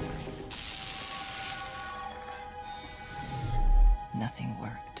 Nothing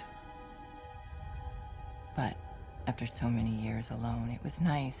worked. But after so many years alone, it was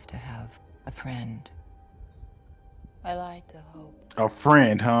nice to have a friend. I lied to Hope. A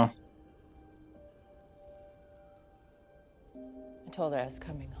friend, huh? I told her I was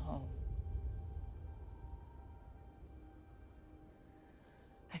coming home.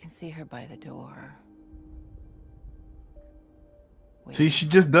 I can see her by the door. See, she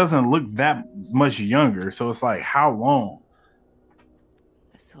just doesn't look that much younger. So it's like, how long?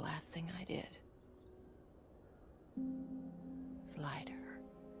 That's the last thing I did. Was lie to her.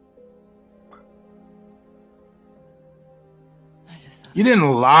 I just thought You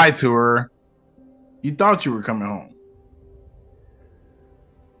didn't lie to her. You thought you were coming home.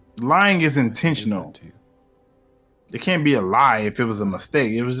 Lying is intentional. It can't be a lie if it was a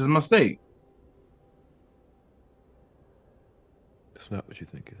mistake. It was just a mistake. It's not what you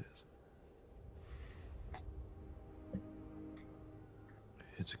think it is.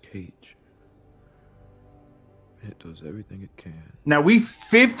 It's a cage. And it does everything it can. Now we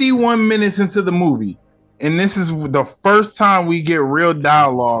 51 minutes into the movie, and this is the first time we get real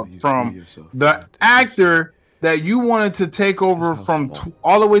dialogue from the actor that you wanted to take over from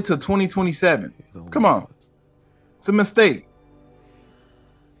all the way to 2027. Come on. It's a mistake.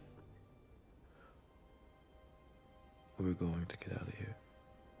 We're going to get out of here.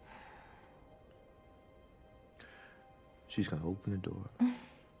 She's gonna open the door.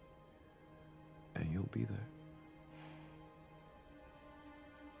 And you'll be there.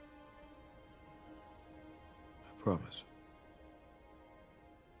 I promise.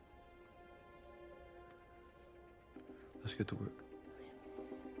 Let's get to work.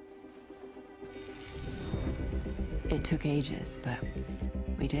 It took ages, but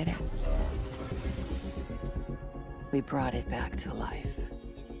we did it. We brought it back to life.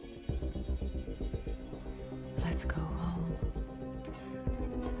 Let's go home.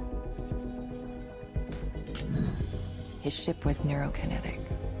 His ship was neurokinetic,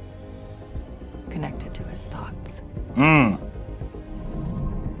 connected to his thoughts.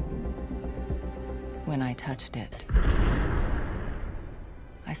 When I touched it,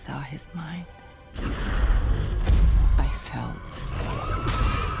 I saw his mind. I felt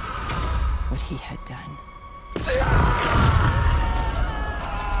what he had done.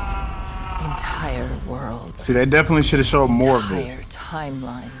 Entire worlds. See, they definitely should have shown more of this. Entire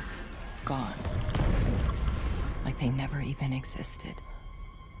timelines gone. Like they never even existed.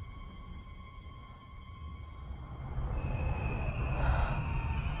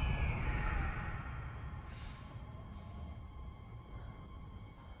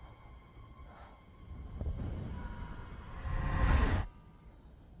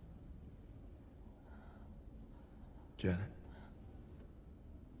 Janet.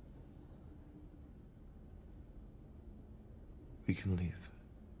 We can leave.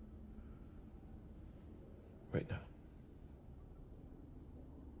 Right now.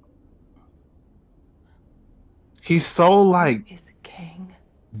 He's so like Is a king.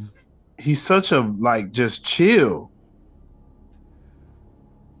 He's such a like just chill.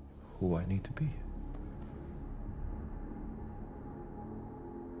 Who I need to be.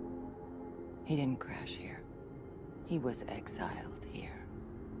 He didn't crash here. He was exiled here.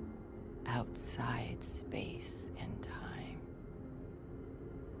 Outside space and time.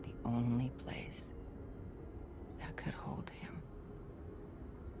 The only place that could hold him.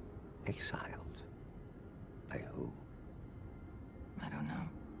 Exiled? By who? I don't know.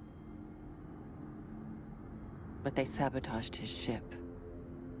 But they sabotaged his ship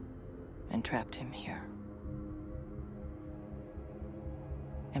and trapped him here.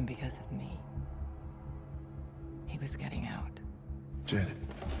 And because of me, he was getting out. Janet.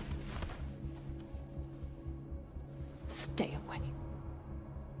 Stay away.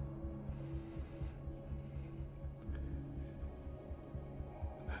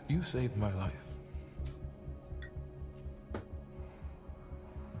 You saved my life.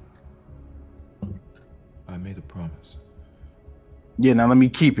 I made a promise. Yeah, now let me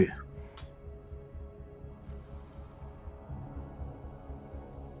keep it.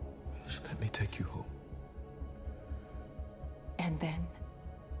 Just let me take you home. And then,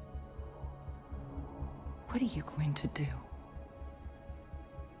 what are you going to do?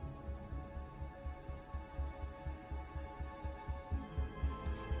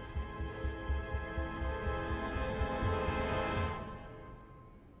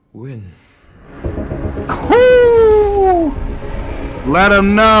 Win. Woo! Let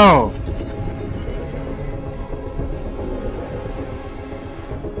him know.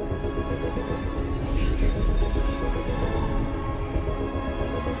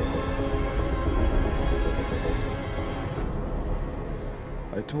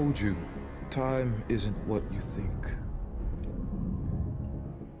 I told you, time isn't what you think.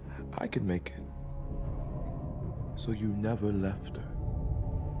 I can make it. So you never left her.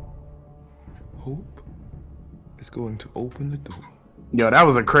 Hope is going to open the door. Yo, that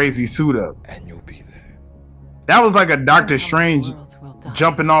was a crazy suit up. And you'll be there. That was like a Doctor Strange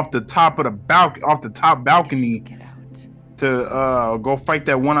jumping off the top of the top balcony to go fight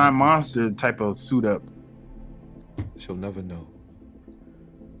that one-eyed monster type of suit up. She'll never know.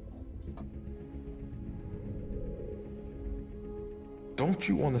 Don't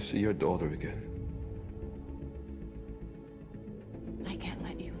you want to see your daughter again? I can't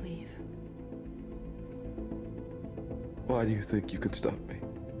let you leave. Why do you think you could stop me?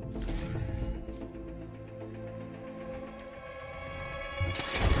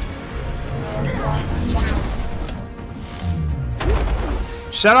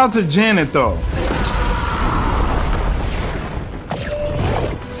 Shout out to Janet though.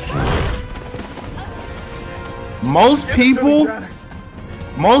 Most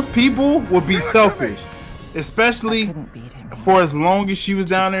people would be selfish, especially for as long as she was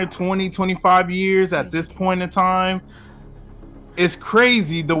down there, 20, 25 years at this point in time. It's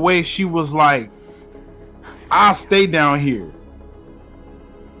crazy the way she was like, I'll stay down here.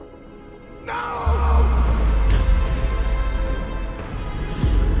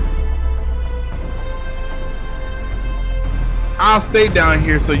 I'll stay down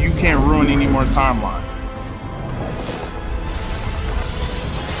here so you can't ruin any more timelines.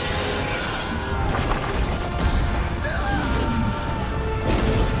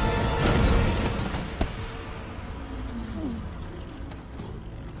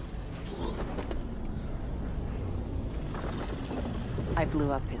 I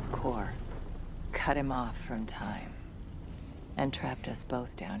blew up his core, cut him off from time, and trapped us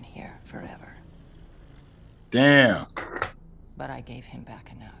both down here forever. Damn. But I gave him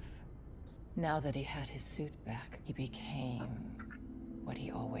back enough. Now that he had his suit back, he became what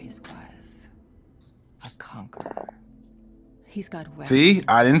he always was. A conqueror. He's got weapons. See,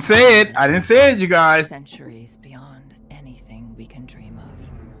 I didn't say it. I didn't say it, you guys. Centuries beyond anything we can dream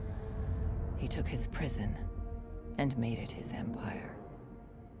of. He took his prison and made it his empire.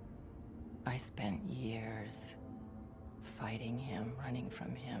 I spent years fighting him, running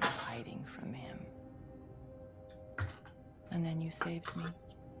from him, hiding from him. And then you saved me.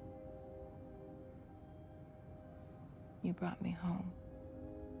 You brought me home.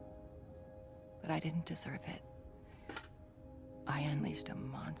 But I didn't deserve it. I unleashed a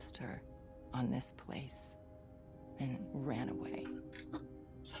monster on this place and ran away.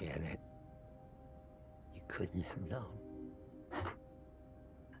 Janet, you couldn't have known.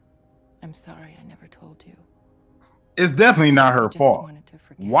 I'm sorry I never told you. It's definitely not her fault.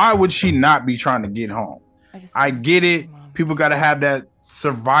 Why would she not be trying to get home? I get it. People got to have that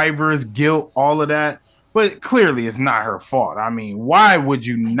survivor's guilt, all of that. But clearly it's not her fault. I mean, why would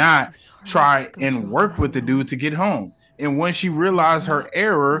you not try and work with the dude to get home? And when she realized her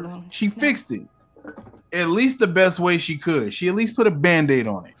error, she fixed it. At least the best way she could. She at least put a Band-Aid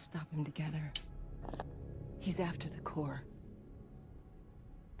on it. Stop him together. He's after the core.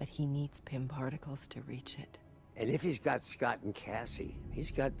 But he needs Pym particles to reach it. And if he's got Scott and Cassie,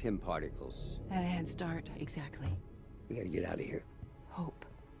 he's got Pym particles. At a head start, exactly. We gotta get out of here. Hope.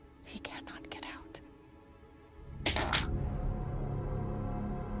 He cannot get out.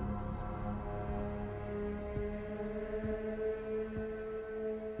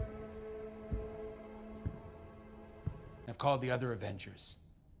 I've called the other Avengers.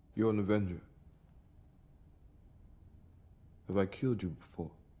 You're an Avenger. Have I killed you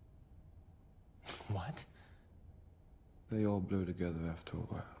before? What? They all blur together after a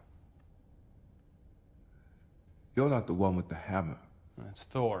while. You're not the one with the hammer. That's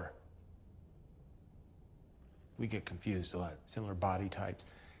Thor. We get confused a lot. Similar body types.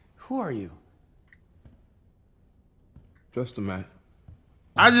 Who are you? Just a man.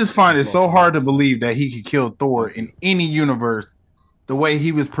 I just find it so hard to believe that he could kill Thor in any universe the way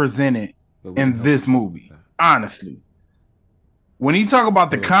he was presented in this movie. Honestly. When you talk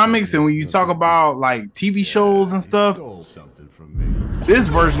about the comics and when you talk about like TV shows and stuff, this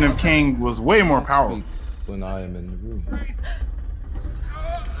version of King was way more powerful. When I am in the room.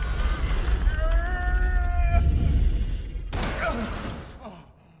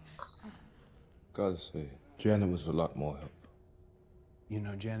 Gotta say, Janet was a lot more help. You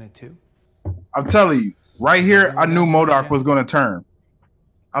know Janet too? I'm telling you, right here, I knew MODOK was going to turn.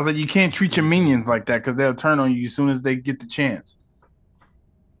 I was like, you can't treat your minions like that because they'll turn on you as soon as they get the chance.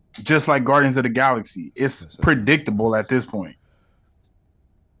 Just like Guardians of the Galaxy. It's predictable at this point.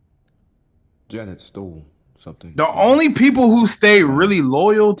 Janet stole something. The only people who stayed really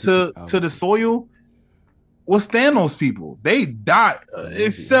loyal to the soil was Thanos people. They died,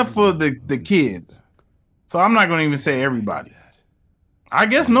 except for the kids. So I'm not going to even say everybody. I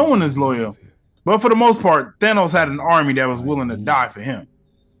guess no one is loyal. But for the most part, Thanos had an army that was willing to die for him.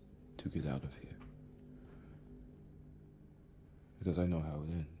 To get out of here. Because I know how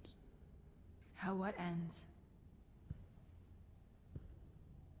it ends. How what ends?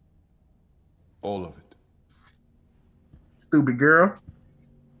 All of it. Stupid girl.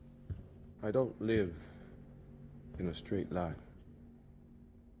 I don't live in a straight line.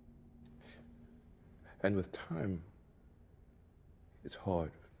 And with time, it's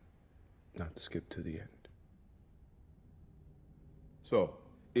hard not to skip to the end. So,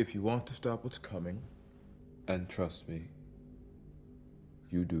 if you want to stop what's coming, and trust me,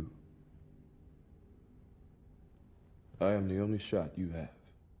 you do. I am the only shot you have.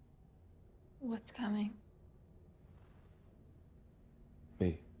 What's coming?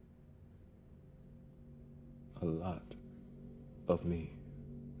 Me. A lot of me.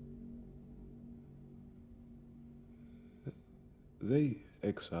 They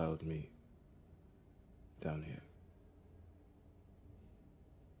exiled me down here.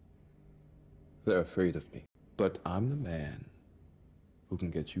 They're afraid of me, but I'm the man who can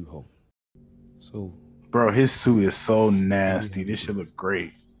get you home. So, bro, his suit is so nasty. This should look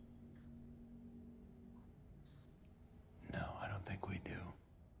great. No, I don't think we do.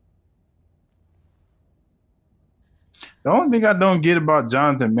 The only thing I don't get about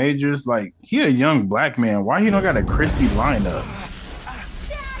Jonathan Majors, like, he a young black man. Why he don't got a crispy lineup?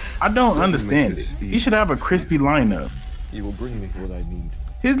 I don't understand it. He should have a crispy lineup. You will bring me what I need.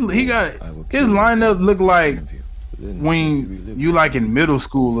 His lineup look like when you like in middle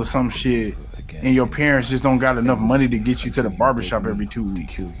school or some shit, and your parents just don't got enough money to get you to the barbershop every 2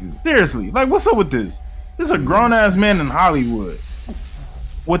 weeks. Seriously, like, what's up with this? This is a grown ass man in Hollywood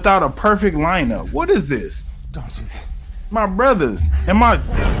without a perfect lineup. What is this? Don't do this. My brothers, tell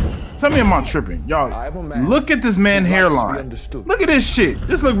me, am I tripping? Y'all, look at this man hairline. Look at this shit.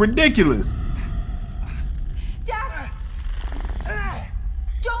 This look ridiculous. Dad!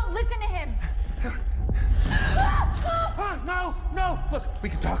 Don't listen to him! No! Look, we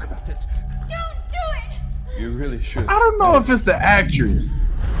can talk about this. Don't do it! You really should. I don't know if it's the actress.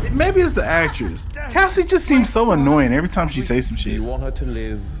 Maybe it's the actress. Cassie just seems so annoying every time she says some shit. You want her to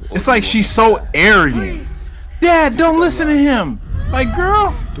live? It's like she's so arrogant. Dad, don't listen to him. Like,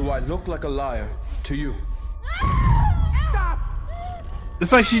 girl. Do I look like a liar to you? Stop!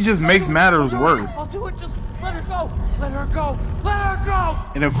 It's like she just makes matters worse. I'll do it. Just let her go. Let her go. Let her go.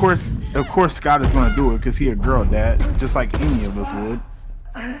 And of course Scott is gonna do it because he a girl dad, just like any of us would.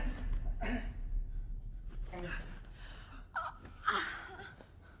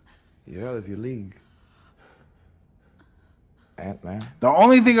 You're out of your league. Antman. The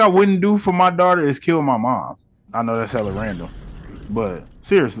only thing I wouldn't do for my daughter is kill my mom. I know that's hella random, but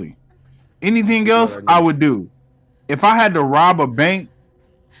seriously, anything else I would do. If I had to rob a bank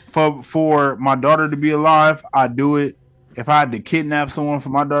for my daughter to be alive, I'd do it. If I had to kidnap someone for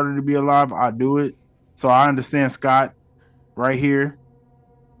my daughter to be alive, I'd do it. So I understand Scott right here.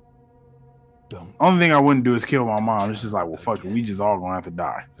 Only thing I wouldn't do is kill my mom. It's just like, well, fuck it. We just all gonna have to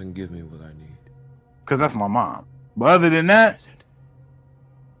die. Then give me what I need. Because that's my mom. But other than that,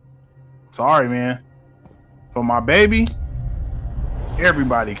 sorry, man. For my baby,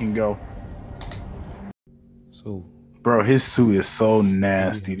 everybody can go. So, bro, his suit is so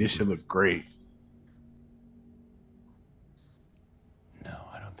nasty. This should look great. No,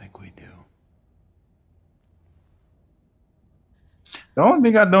 I don't think we do. The only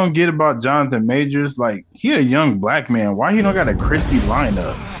thing I don't get about Jonathan Majors, like, he a young black man. Why he don't got a crispy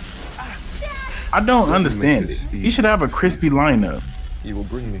lineup? I don't understand it. He should have a crispy lineup. You will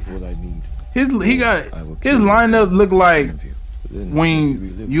bring me what I need. His lineup look like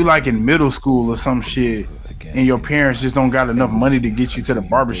when you like in middle school or some shit, and your parents just don't got enough money to get you to the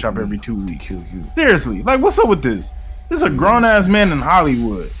barbershop every 2 weeks. Seriously, like, what's up with this? This is a grown ass man in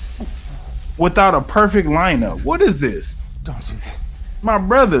Hollywood without a perfect lineup. What is this? Don't do this. My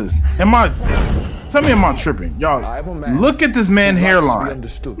brothers, tell me, am I tripping? Y'all, look at this man hairline.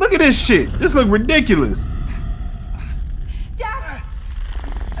 Look at this shit. This look ridiculous. Dad!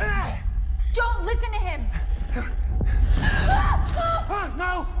 Don't listen to him!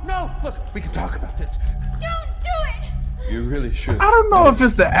 No! Look, we can talk about this. Don't do it! You really should. I don't know if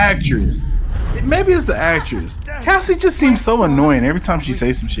it's the actress. Maybe it's the actress. Cassie just seems so annoying every time she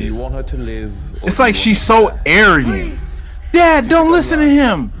says some shit. You want her to live? It's like she's so arrogant. Dad, don't listen to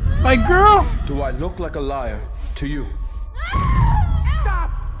him. Like, girl. Do I look like a liar to you? Stop!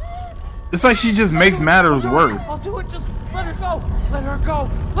 It's like she just makes matters worse. I'll do it. Just let her go. Let her go.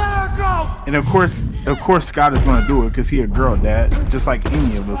 Let her go. And of course Scott is gonna do it because he a girl dad, just like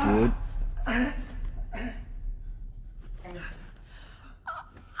any of us would.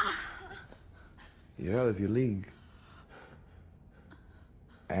 You're out of your league.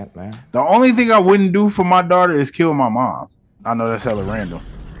 Antman. The only thing I wouldn't do for my daughter is kill my mom. I know that's hella random,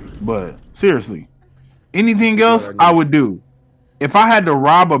 but seriously, anything else I would do. If I had to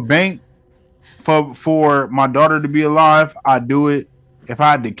rob a bank for my daughter to be alive, I'd do it. If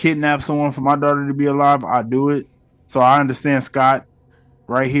I had to kidnap someone for my daughter to be alive, I'd do it. So I understand Scott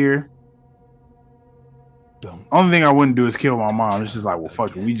right here. Only thing I wouldn't do is kill my mom. It's just like, well,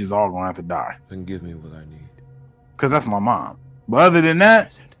 fuck it. We just all gonna have to die. Then give me what I need. Because that's my mom. But other than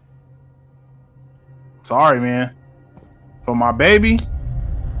that, sorry, man. For my baby,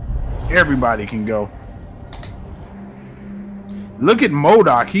 everybody can go. Look at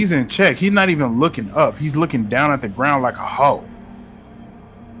MODOK. He's in check. He's not even looking up. He's looking down at the ground like a hoe.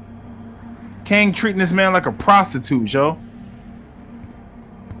 Kang treating this man like a prostitute, yo.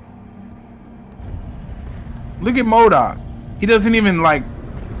 Look at MODOK. He doesn't even like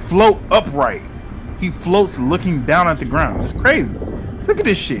float upright. He floats looking down at the ground. It's crazy. Look at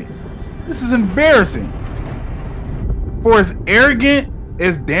this shit. This is embarrassing. For as arrogant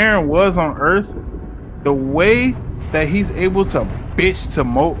as Darren was on Earth, the way that he's able to bitch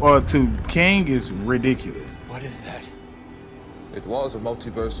to Kang is ridiculous. What is that? It was a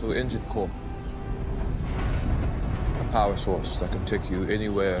multiversal engine core. A power source that could take you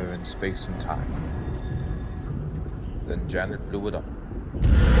anywhere in space and time. Then Janet blew it up.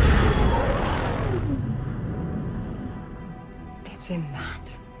 It's in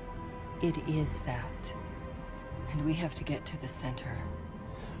that. It is that. And we have to get to the center.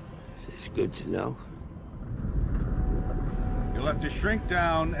 It's good to know. You'll have to shrink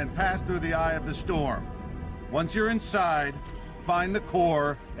down and pass through the eye of the storm. Once you're inside, find the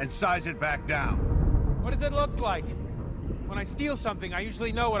core and size it back down. What does it look like? When I steal something, I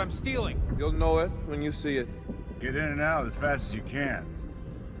usually know what I'm stealing. You'll know it when you see it. Get in and out as fast as you can.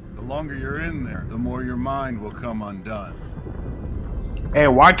 The longer you're in there, the more your mind will come undone. Hey,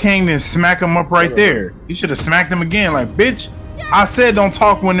 why Kang didn't smack him up right there? You should have smacked him again. Like, bitch, I said don't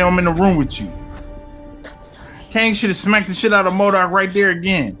talk when I'm in the room with you. Kang should have smacked the shit out of MODOK right there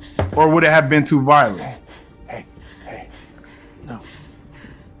again. Or would it have been too violent? Hey. No.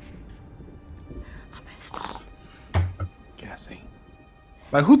 Cassie.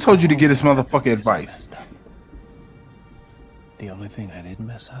 Like, who told you to get this motherfucker advice? The only thing I didn't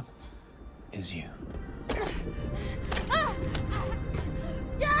mess up is you.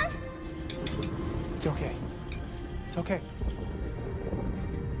 Dad! It's okay. It's okay.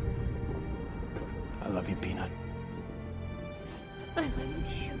 I love you, Peanut. I love you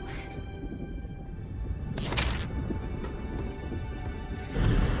too.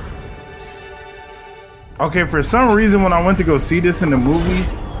 Okay, for some reason when I went to go see this in the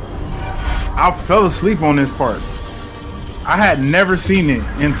movies, I fell asleep on this part. I had never seen it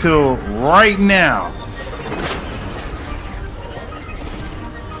until right now.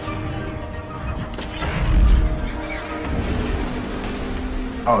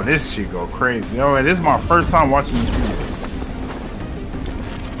 Oh, this shit go crazy. All right, this is my first time watching this scene.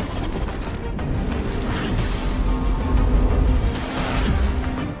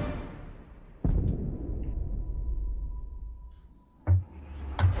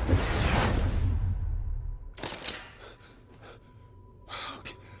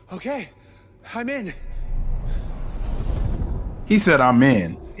 Okay, I'm in. He said I'm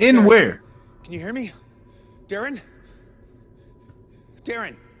in. In where? Can you hear me? Darren?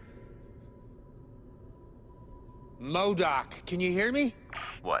 Darren. MODOK, can you hear me?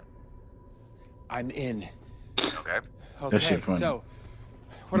 What? I'm in. Okay. Okay, That shit funny. so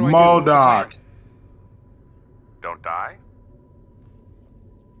what do I do? What's the plan? MODOK. Don't die?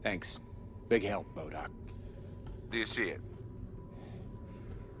 Thanks. Big help, MODOK. Do you see it?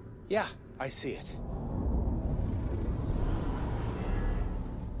 Yeah, I see it.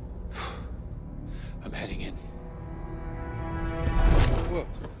 I'm heading in. Whoa.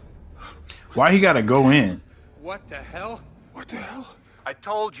 Why he gotta go in? What the hell? What the hell? I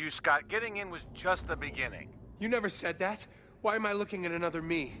told you, Scott, getting in was just the beginning. You never said that. Why am I looking at another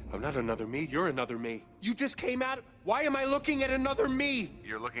me? I'm not another me, you're another me. You just came out. Why am I looking at another me?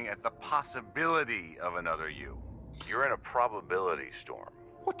 You're looking at the possibility of another you. You're in a probability storm.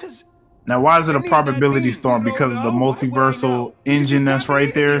 What does... Now, why is it a probability storm? Because of the multiversal engine that's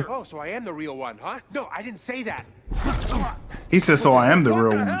right there? Oh, so I am the real one, huh? No, I didn't say that. He said, so I am the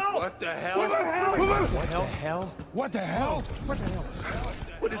real one. What the hell? What the hell? What the hell? What the hell? What the hell?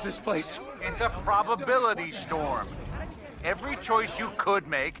 What is this place? It's a probability storm. Every choice you could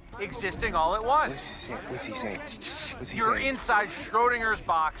make existing all at once. What's he saying? What's he You're saying? inside Schrodinger's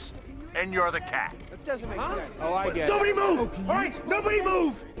box, and you're the cat. That doesn't make sense. Oh, I get it. Nobody move! All right, nobody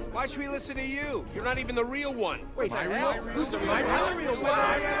move! Why should we listen to you? You're not even the real one. Wait, am I real? Who's the real one? I'm the real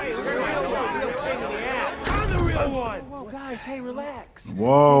one. Real pain in the ass. I'm the real one. Whoa, guys, hey, relax.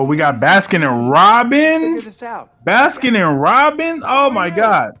 Whoa, we got Baskin and Robbins? Figure this out. Baskin and Robbins? Oh my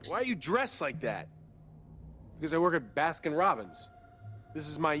God. Why are you dressed like that? Because I work at Baskin Robbins. This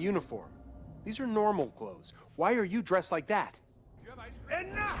is my uniform. These are normal clothes. Why are you dressed like that?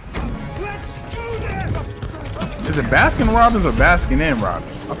 Enough! Let's do this! Is it Baskin Robbins or Baskin and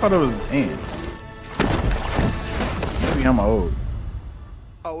Robbins? I thought it was and. Maybe I'm old.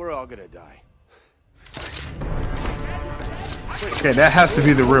 Oh, we're all gonna die. Okay, that has to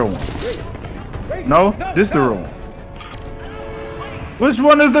be the real one. No, this is the real one. Which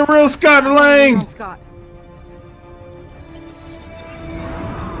one is the real Scott Lang? Scott.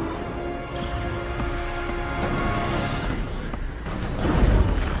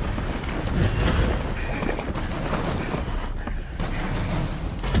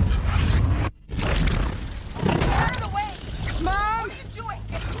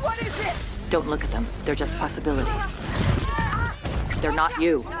 Don't look at them. They're just possibilities. They're not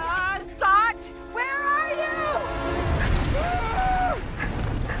you. Scott! Where are you?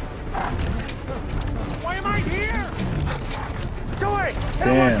 Why am I here? Go away!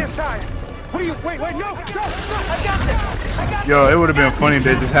 Damn. This side. What are you? Wait, no! Go! I got this! I got Yo, it would have been funny if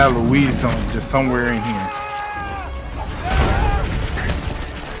they just had Louise just somewhere in here.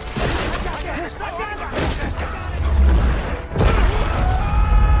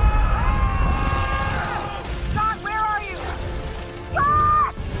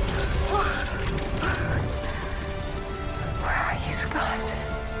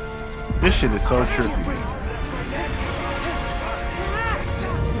 This shit is so trippy.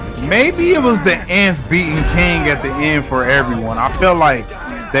 Maybe it was the ants beating King at the end for everyone. I felt like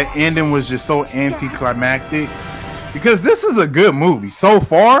the ending was just so anticlimactic because this is a good movie so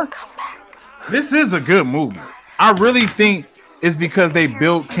far. This is a good movie. I really think it's because they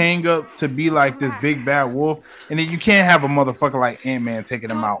built King up to be like this big bad wolf, and then you can't have a motherfucker like Ant-Man taking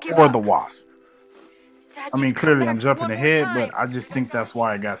him out or the Wasp. I mean, clearly I'm jumping ahead, but I just think that's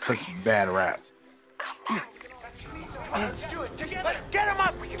why it got such a bad rap. Let's do it together. Let's get him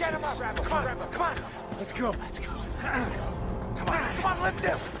up. Get him up. Come on. Come on. Let's go. Let's go. Come on. Lift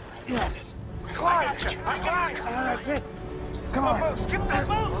him. Yes. Come on. I got you. That's it. Come on. Boost. Give him that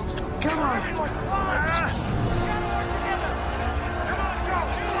boost. Come on. Come on.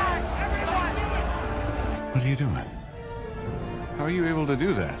 What are you doing? How are you able to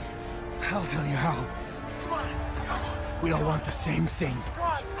do that? I'll tell you how. We all want the same thing.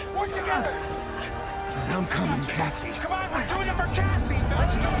 Work together. And I'm coming, Cassie. Come on, we're doing it for Cassie.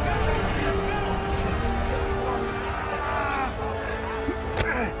 Let's do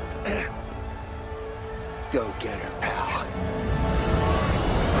it. Go get her, pal.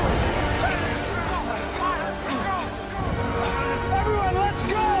 Everyone, let's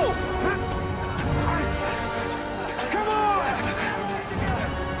go. Come on.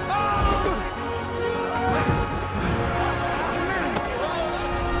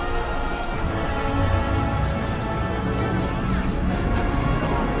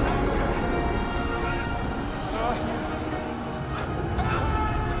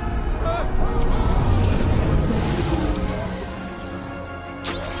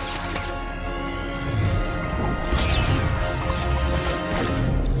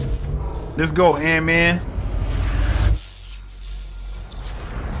 Let's go, Ant-Man.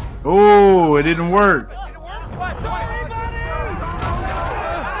 Oh, it didn't work.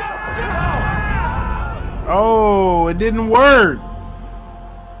 Oh, it didn't work.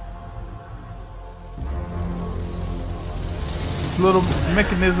 This little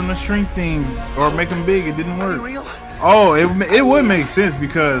mechanism to shrink things or make them big, it didn't work. Oh, it would make sense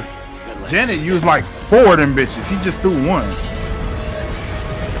because Janet used like 4 of them bitches. He just threw one.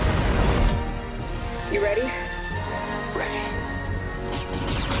 You ready?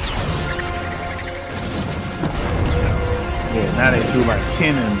 Yeah, now they threw like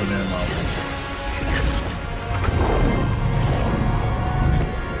 10 of them.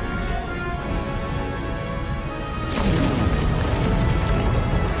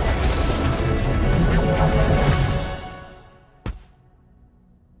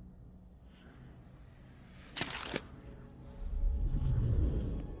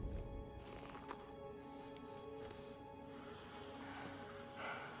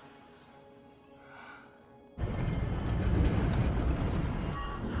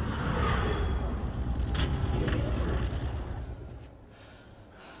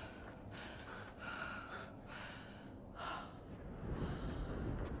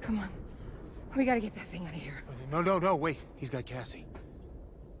 Come on. We gotta get that thing out of here. No, wait. He's got Cassie.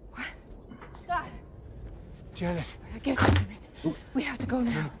 What? Scott! Janet. Give that to me. We have to go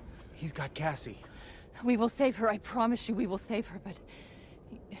now. No. He's got Cassie. We will save her. I promise you we will save her, but...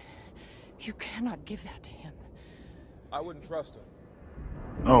 You cannot give that to him. I wouldn't trust her.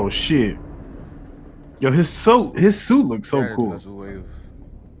 Oh shit. Yo, his suit looks so cool. Has a way of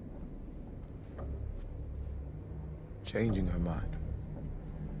changing her mind.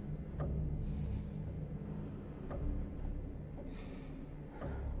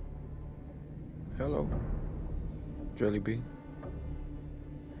 Hello, Jelly Bean.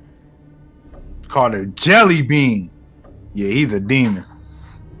 Called her Jelly Bean. Yeah, he's a demon.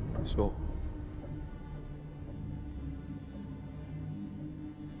 So,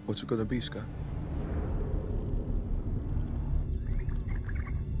 What's it gonna be, Scott?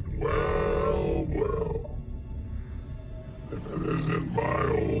 Well, well. If it isn't my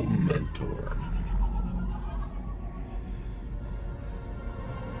old mentor.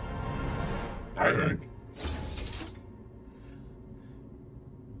 I think.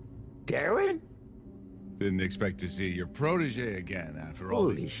 Darren? Didn't expect to see your protege again after all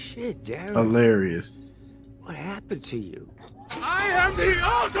Holy shit, Darren. Hilarious. What happened to you? I am the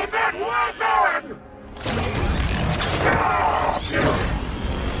ultimate weapon!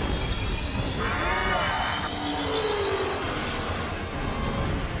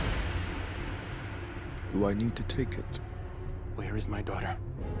 Do I need to take it? Where is my daughter?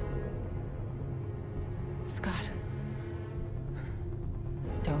 Scott.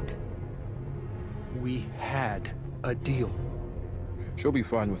 Don't. We had a deal. She'll be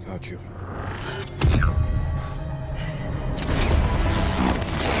fine without you.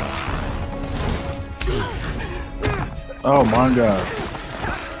 Oh my god.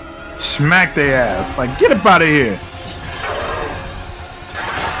 Smack their ass. Like, get up out of here.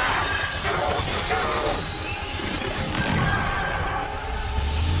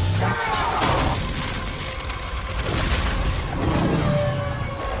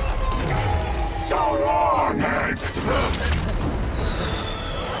 So long, Hank!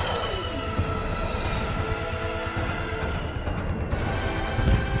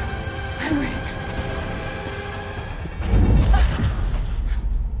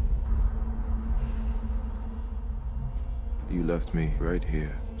 You left me right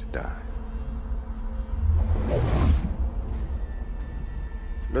here to die.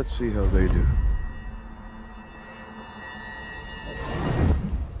 Let's see how they do.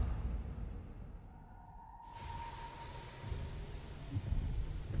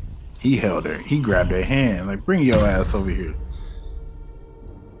 He held her. He grabbed her hand. Like, bring your ass over here.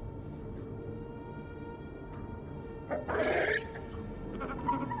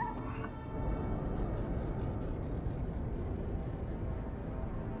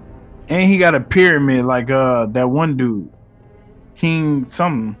 And he got a pyramid like that one dude. King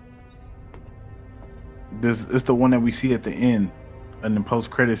something. This is the one that we see at the end in the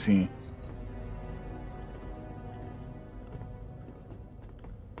post-credit scene.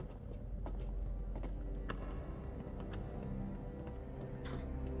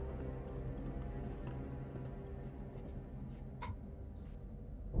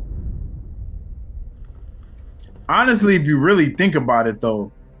 Honestly, if you really think about it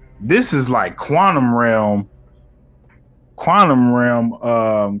though, this is like Quantum Realm,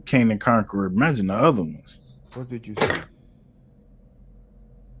 King and Conqueror. Imagine the other ones. What did you say?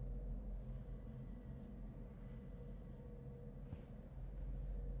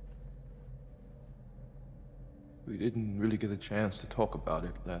 We didn't really get a chance to talk about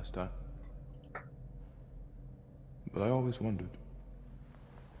it last time. But I always wondered.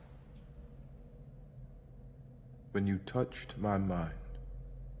 When you touched my mind,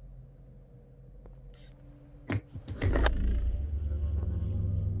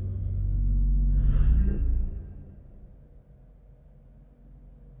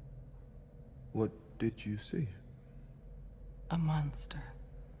 what did you see? A monster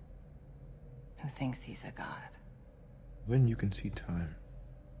who thinks he's a god. When you can see time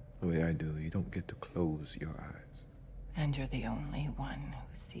the way I do, you don't get to close your eyes. And you're the only one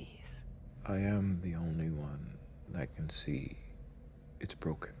who sees. I am the only one that can see it's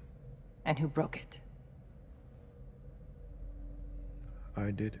broken. And who broke it?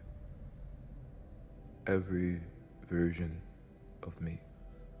 I did. Every version of me.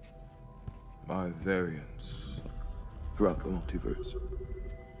 My variants throughout the multiverse.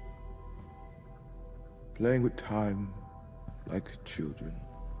 Playing with time like children.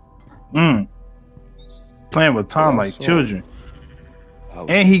 Playing with time like children.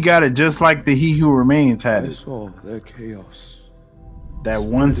 And he got it just like the He Who Remains had it. I saw their chaos. That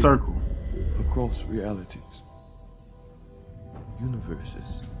one circle. Across realities.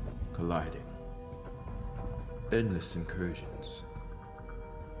 Universes colliding. Endless incursions.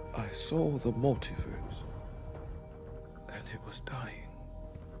 I saw the multiverse. And it was dying.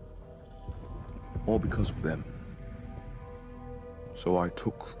 All because of them. So I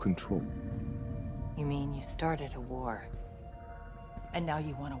took control. You mean you started a war? And now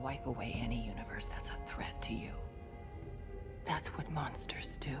you want to wipe away any universe that's a threat to you. That's what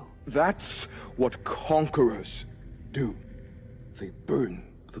monsters do. That's what conquerors do. They burn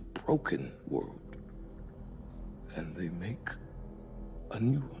the broken world. And they make a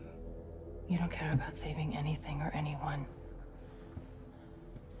new one. You don't care about saving anything or anyone.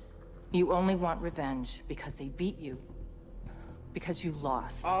 You only want revenge because they beat you. Because you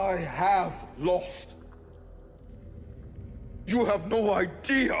lost. I have lost. You have no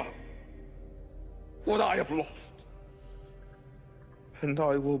idea what I have lost. And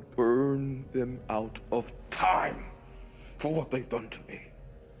I will burn them out of time for what they've done to me.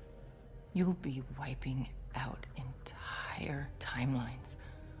 You'll be wiping out entire timelines,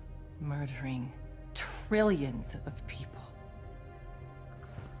 murdering trillions of people.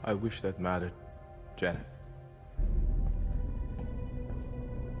 I wish that mattered, Janet.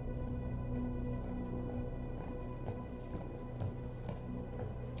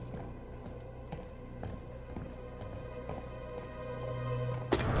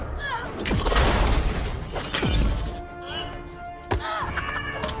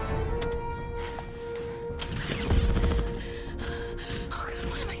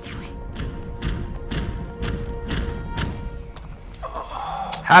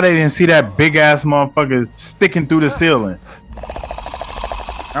 How they didn't see that big ass motherfucker sticking through the ceiling?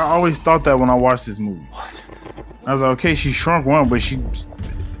 I always thought that when I watched this movie. I was like, okay, she shrunk one, but she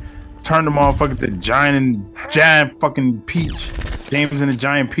turned the motherfucker to giant fucking peach. James and the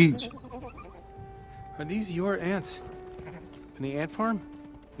giant peach. Are these your ants? From the ant farm?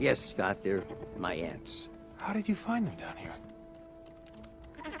 Yes, Scott, they're my ants. How did you find them down here?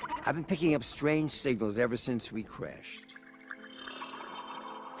 I've been picking up strange signals ever since we crashed.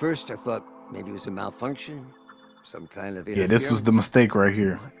 First, I thought maybe it was a malfunction, some kind of Yeah, this was the mistake right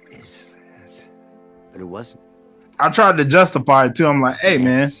here. What is that? But it wasn't. I tried to justify it too. I'm like, hey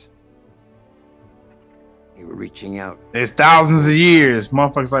man, They were reaching out. it's thousands of years.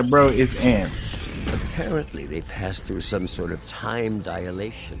 Motherfuckers like, bro, it's ants. Apparently, they passed through some sort of time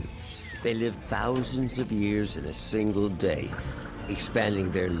dilation. They lived thousands of years in a single day,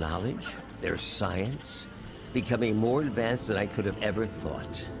 expanding their knowledge, their science, becoming more advanced than I could have ever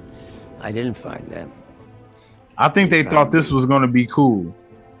thought. I didn't find them. I think they thought this was gonna be cool.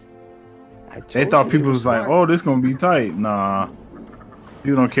 They thought people was like, oh, this gonna be tight. Nah,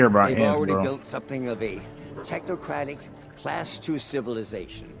 you don't care about They've ants, already bro. built something of a technocratic, class 2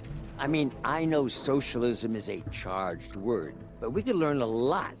 civilization. I mean, I know socialism is a charged word, but we could learn a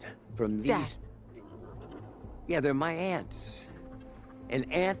lot from these. Yeah, they're my ants.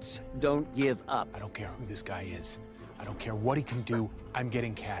 And ants don't give up. I don't care who this guy is. I don't care what he can do. I'm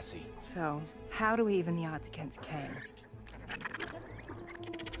getting Cassie. So, how do we even the odds against Kane?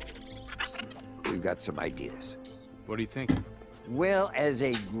 We've got some ideas. What do you think? Well, as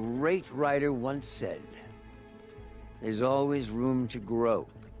a great writer once said, there's always room to grow.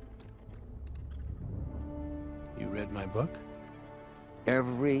 You read my book?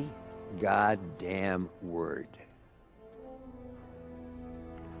 Every goddamn word.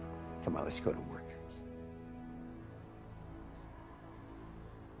 Come on, let's go to work.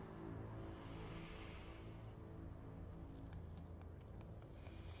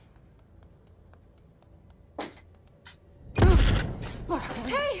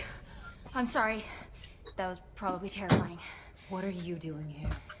 Hey! I'm sorry. That was probably terrifying. What are you doing here?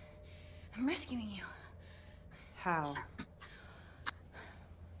 I'm rescuing you. How? That's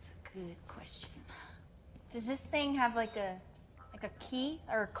a good question. Does this thing have like a key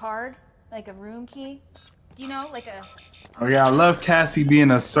or a card? Like a room key? Do you know? Like a... Oh yeah, I love Cassie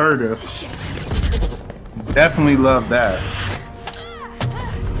being assertive. Definitely love that.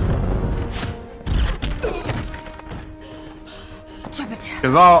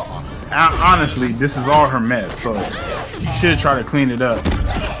 Cause honestly, this is all her mess, so she should try to clean it up.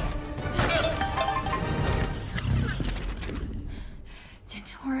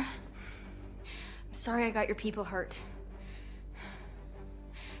 Gentora, I'm sorry I got your people hurt.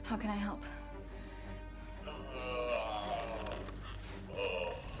 How can I help?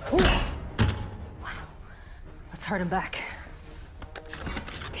 Let's hurt him back.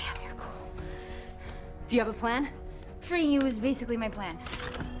 Damn, you're cool. Do you have a plan? Freeing you is basically my plan.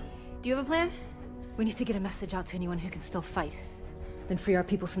 Do you have a plan? We need to get a message out to anyone who can still fight. Then free our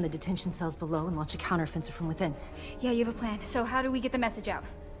people from the detention cells below and launch a counteroffensive from within. Yeah, you have a plan. So how do we get the message out?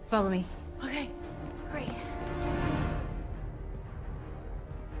 Follow me. Okay, great.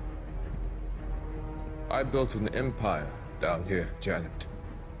 I built an empire down here, Janet.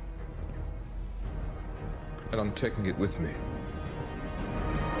 And I'm taking it with me.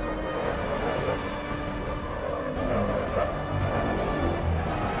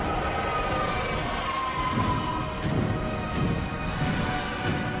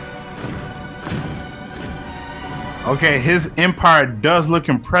 Okay, his empire does look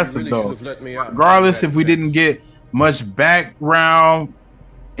impressive You really though. should have let me out. Regardless if we didn't get much background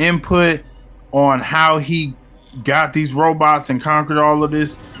input on how he got these robots and conquered all of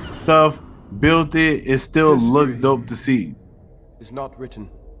this stuff, built it still looked dope to see. is not written.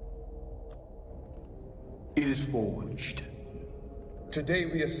 It is forged. Today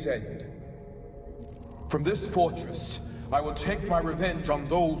we ascend. From this fortress, I will take my revenge on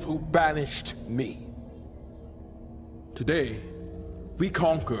those who banished me. Today, we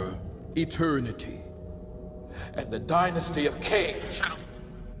conquer eternity. And the dynasty of Cain shall... Is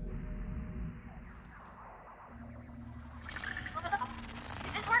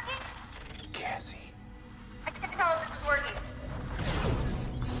this working? Cassie. I can't tell if this is working.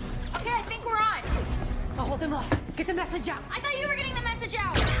 Okay, I think we're on. I'll hold them off. Get the message out. I thought you were getting the message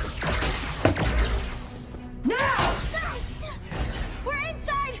out. Now! We're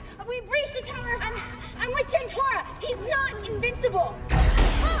inside. We've reached the tower. I'm with Gentora. He's not invincible.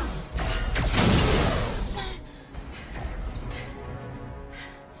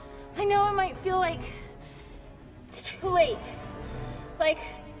 I know it might feel like it's too late. Like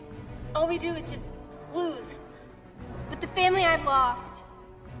all we do is just lose. But the family I've lost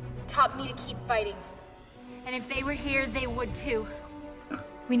taught me to keep fighting. And if they were here, they would too.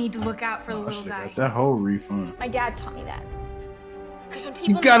 We need to look out for the little guy. Got that whole refund. My dad taught me that. Because when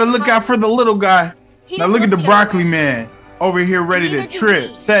people You gotta look out for the little guy. He Now didn't look at the look the broccoli other way. man over here ready to Neither do trip,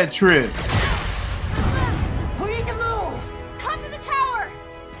 we. set trip. We need to move! Come to the tower!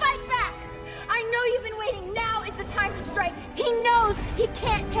 Fight back! I know you've been waiting. Now is the time to strike. He knows he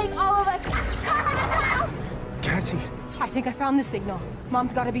can't take all of us. Come to the tower! Cassie. I think I found the signal.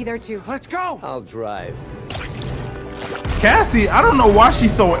 Mom's got to be there too. Let's go! I'll drive. Cassie, I don't know why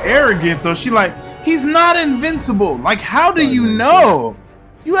she's so arrogant though. She like, he's not invincible. Like, how do you know?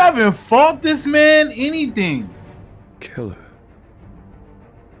 You haven't fought this man anything. Killer.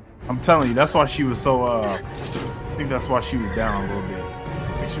 I'm telling you, that's why she was so I think that's why she was down a little bit.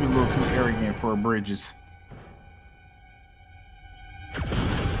 Like, she was a little too arrogant for her bridges.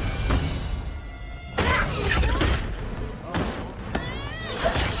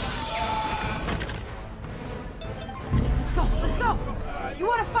 Let's go! If you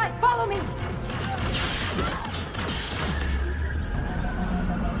want to fight, follow me!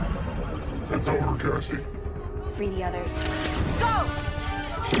 It's over, Cassie. Free the others. Go!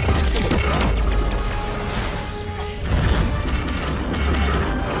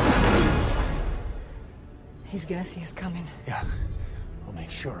 He's gonna see us coming. Yeah, I'll make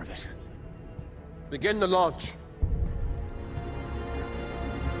sure of it. Begin the launch.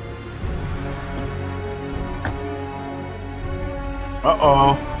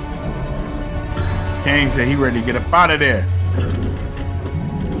 Uh-oh. Kang said he ready to get up out of there.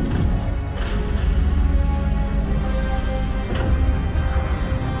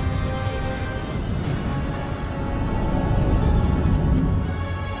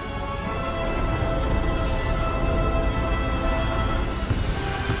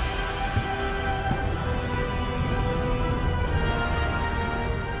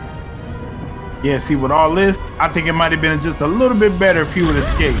 Yeah, see, with all this, I think it might have been just a little bit better if he would have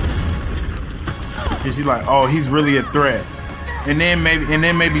escaped. Cause you're like, oh, he's really a threat, and then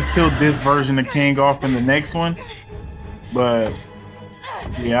maybe killed this version of Kang off in the next one. But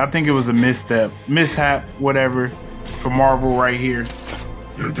yeah, I think it was a mishap, whatever, for Marvel right here.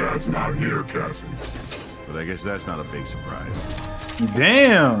 Your dad's not here, Cassie. But I guess that's not a big surprise.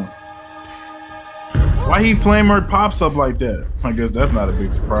 Damn. Why he flamer pops up like that? I guess that's not a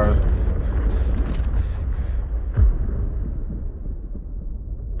big surprise.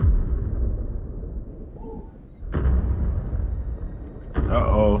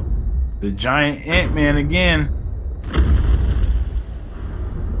 Uh-oh. The giant Ant-Man again.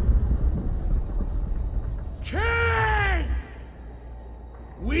 King!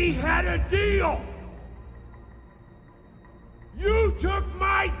 We had a deal! You took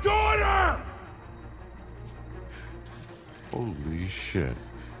my daughter! Holy shit.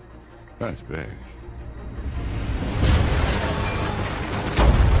 That's big.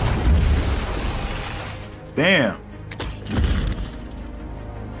 Damn.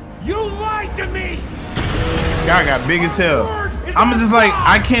 You lied to me! Guy got big as hell. I'm just like,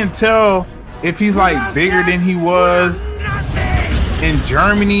 I can't tell if he's like bigger than he was in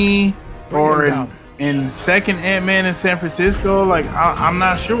Germany or in second Ant-Man in San Francisco. Like, I'm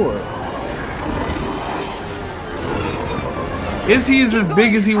not sure. Is he as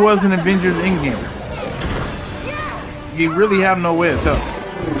big as he was in Avengers Endgame? You really have no way to tell.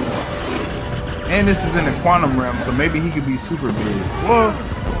 And this is in the quantum realm, so maybe he could be super big. Well,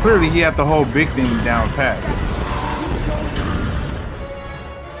 clearly he had the whole big thing down pat.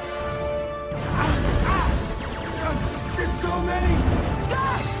 There's so many!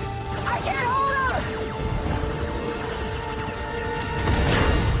 Scott! I can't hold him!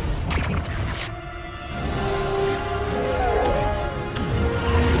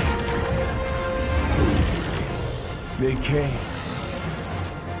 They came.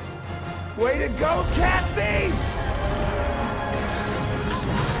 Way to go, Cassie!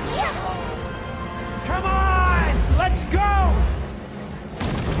 Come on! Let's go!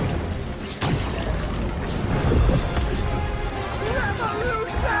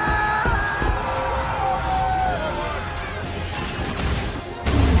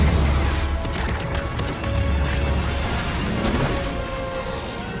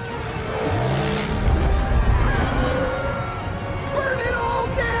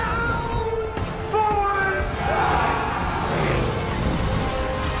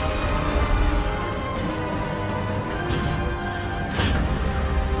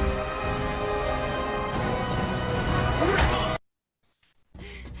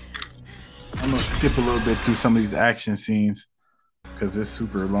 I'm gonna skip a little bit through some of these action scenes because it's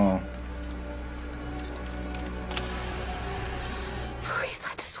super long. Please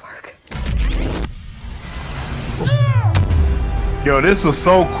let this work. Yo, this was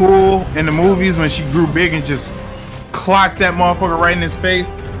so cool in the movies when she grew big and just clocked that motherfucker right in his face.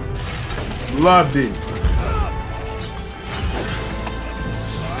 Loved it.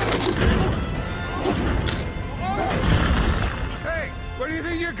 Hey, where do you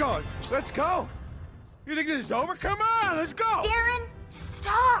think you're going? Let's go. You think this is over? Come on, let's go. Darren,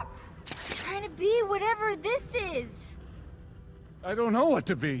 stop. I'm trying to be whatever this is. I don't know what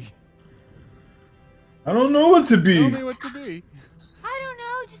to be. I don't know what to be. Tell me what to be. I don't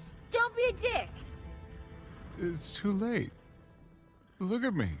know. Just don't be a dick. It's too late. Look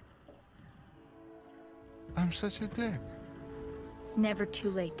at me. I'm such a dick. It's never too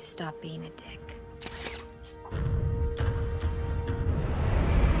late to stop being a dick.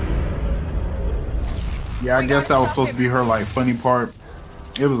 Yeah, I guess that was supposed to be her like funny part.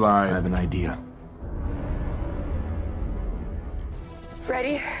 It was I have an idea.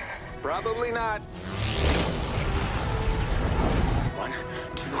 Ready? Probably not. 1,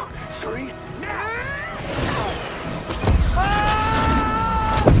 2, 3.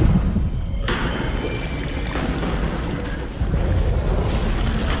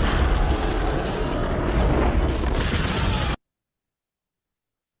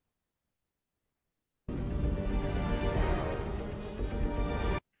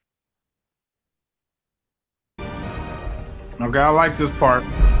 Okay, I like this part.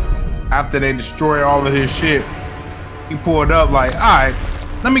 After they destroy all of his shit, he pulled up like, alright,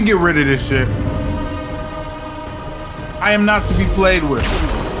 let me get rid of this shit. I am not to be played with.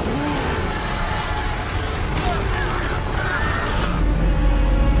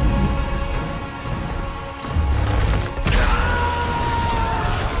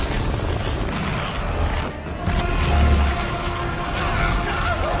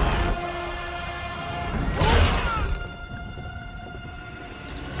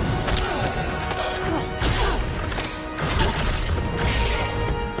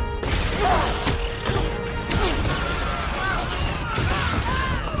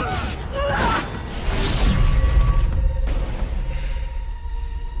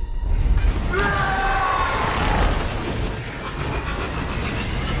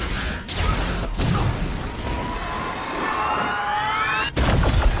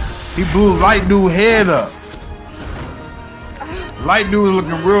 He blew Light Dude's head up. Light Dude was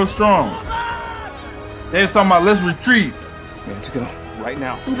looking real strong. They was talking about let's retreat. Yeah, let's go. Right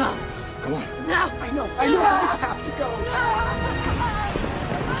now. No. Come on. No. I know. I have to go.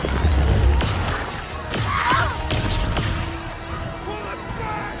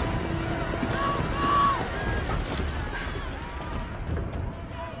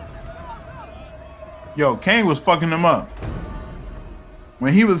 Yo, Kang was fucking them up.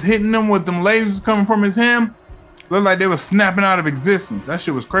 When he was hitting them with them lasers coming from his hand, looked like they were snapping out of existence. That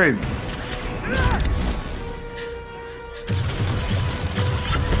shit was crazy.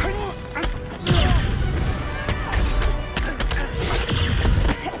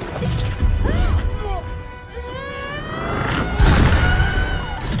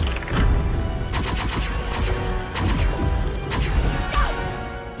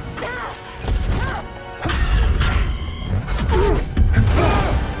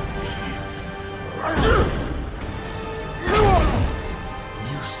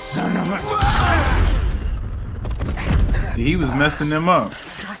 He was messing them up.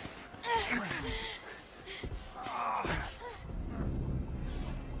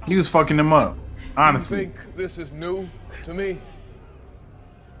 He was fucking them up, honestly. You think this is new to me?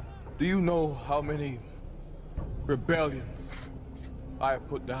 Do you know how many rebellions I have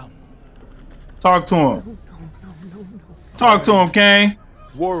put down? Talk to him. Talk to him, Kang.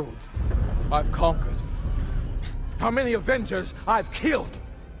 Worlds I've conquered. How many Avengers I've killed.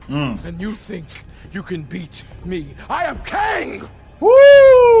 And you think you can beat me? I am king!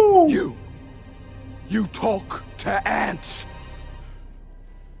 Woo! You talk to ants.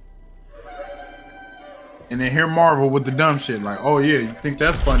 And then hear Marvel with the dumb shit like, oh yeah, you think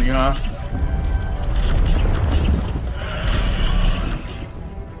that's funny, huh?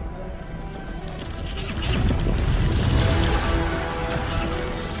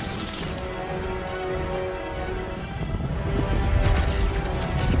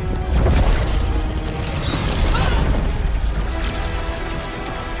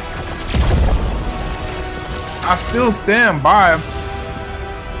 I still stand by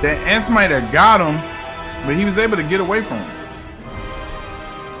that ants might have got him, but he was able to get away from him.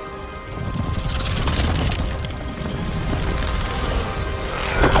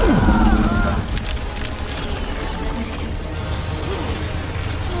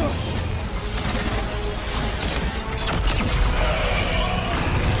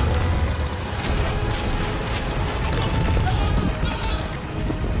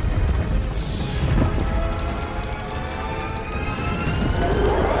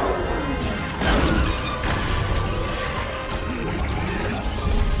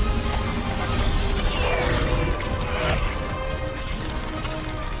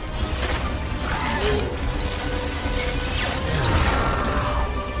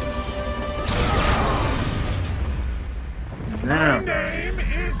 My name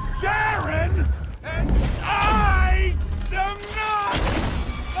is Darren, and I am not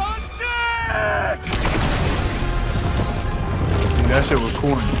a dick! See, that shit was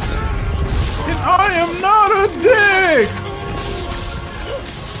corny. And I am not a dick!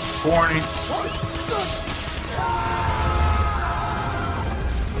 Corny.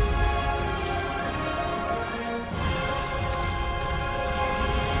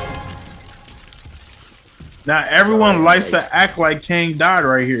 Now everyone likes to act like Kang died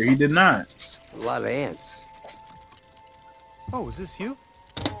right here. He did not. A lot of ants. Oh, is this you?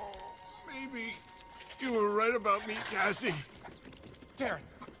 Maybe you were right about me, Cassie. Darren.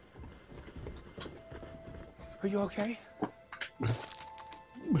 Are you okay?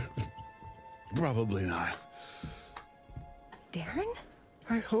 Probably not. Darren?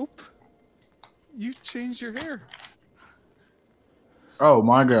 I hope you changed your hair. Oh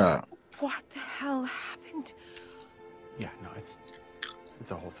my god. What the hell happened? Yeah, no, it's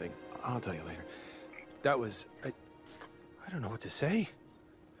a whole thing. I'll tell you later. That was I don't know what to say.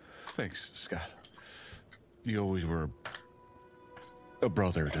 Thanks, Scott. You always were a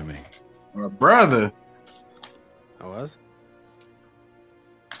brother to me. A brother? I was?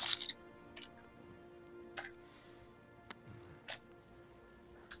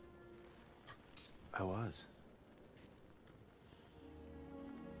 I was.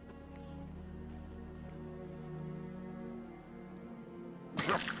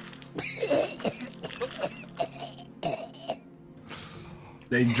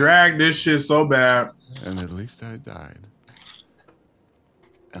 They dragged this shit so bad. And at least I died.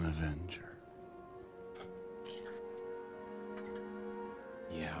 An Avenger.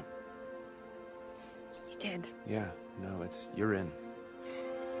 Yeah. You did. Yeah, no, you're in.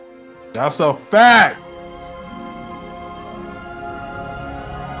 That's a fact.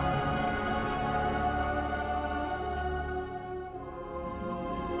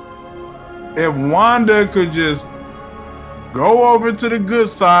 If Wanda could just go over to the good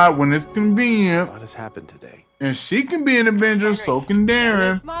side when it's convenient. A lot has happened today. And she can be an Avenger, so can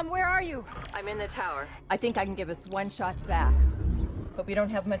Darren. Mom, where are you? I'm in the tower. I think I can give us one shot back. But we don't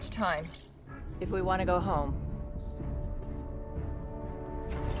have much time. If we want to go home,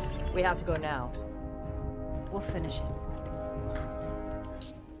 we have to go now. We'll finish it.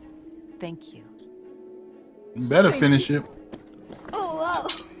 Thank you. You better finish it. Oh, wow.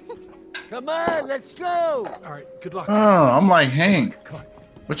 Come on, let's go! All right, good luck. I'm like Hank.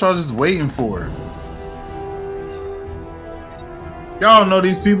 What y'all just waiting for? Y'all know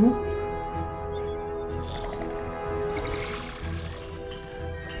these people.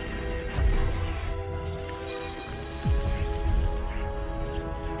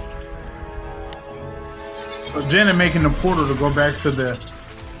 Janet making the portal to go back to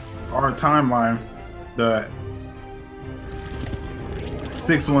our timeline, the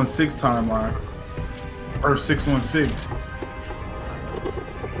 616 timeline, Earth 616.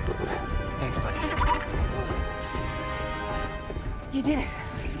 Thanks, buddy. You did it.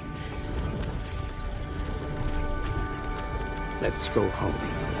 Let's go home.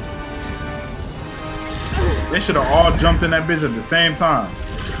 They should have all jumped in that bitch at the same time.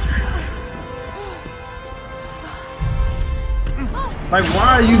 Like,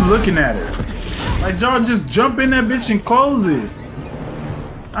 why are you looking at her? Like, y'all just jump in that bitch and close it.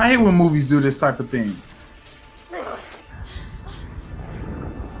 I hate when movies do this type of thing.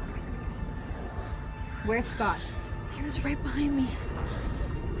 Where's Scott? He was right behind me.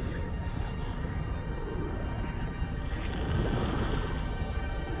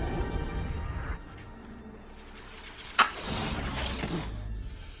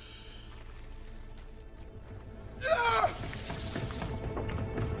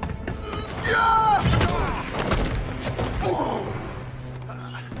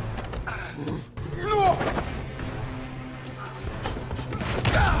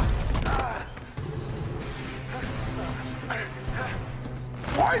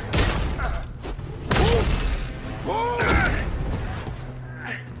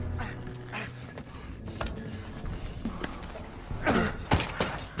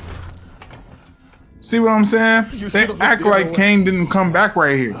 See what I'm saying? They act like Kane didn't come back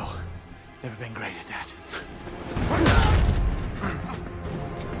right here. Never been great at that.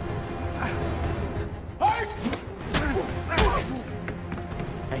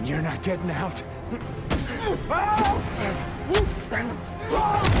 And you're not getting out.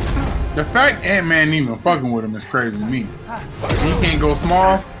 The fact Ant-Man even fucking with him is crazy to me. He can't go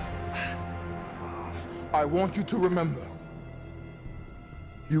small. I want you to remember,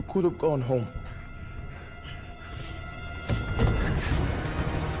 you could have gone home.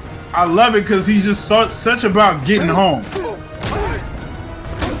 I love it because he's just such about getting home.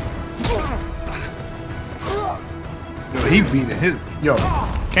 Yo, he beating his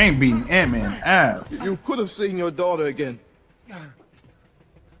Kane beating Ant-Man ass. You could have seen your daughter again.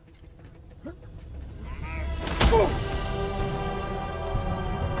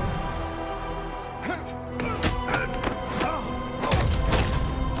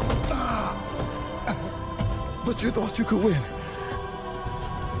 But you thought you could win.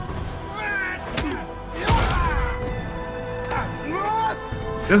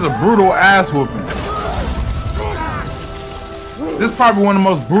 This is a brutal ass whooping. This is probably one of the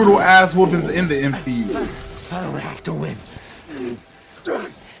most brutal ass whoopings in the MCU. I don't have to win.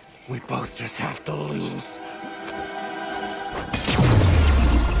 We both just have to lose.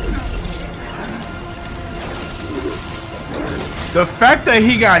 The fact that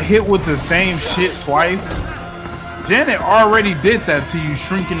he got hit with the same shit twice, Janet already did that to you,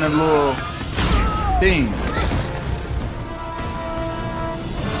 shrinking the little thing.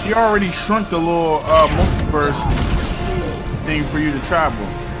 She already shrunk the little multiverse thing for you to travel.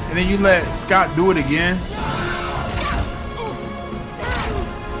 And then you let Scott do it again.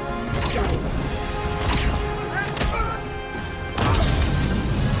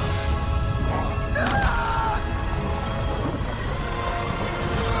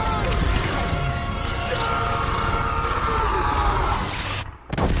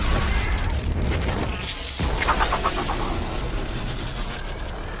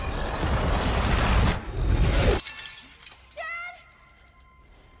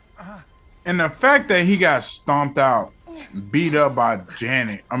 And the fact that he got stomped out, beat up by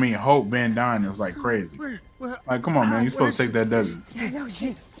Hope Van Dyne is like crazy. Like, come on, man, you're supposed to take that W. Yeah, no,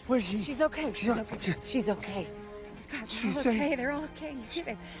 where's she? She's okay. She's okay. She's okay. Scott, they're all okay. They're all okay. You did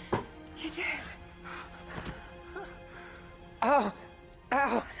it. You did it. Ow!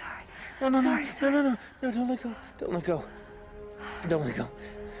 Ow! Sorry. No, Sorry. no, don't let go. Don't let go. Don't let go.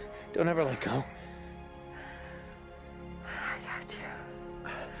 Don't ever let go. I got you.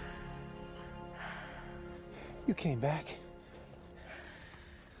 You came back.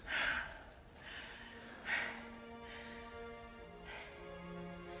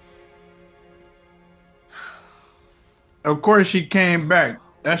 Of course she came back.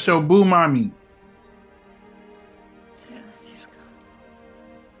 That's your boo mommy. I love you, Scott.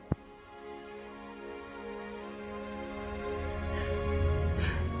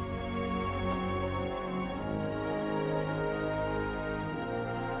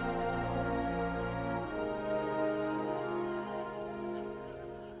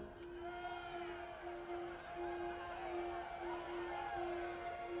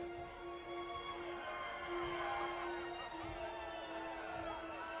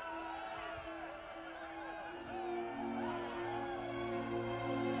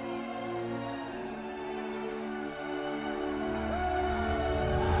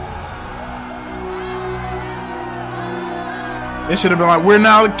 It should have been like, we're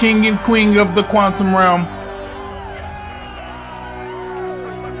now the king and queen of the quantum realm.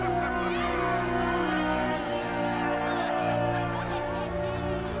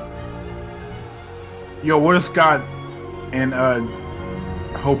 Yo, what if Scott and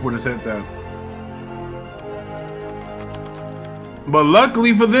Hope would have said that? But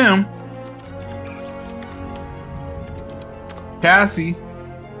luckily for them, Cassie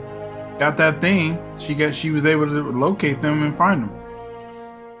got that thing. She was able to locate them and find them.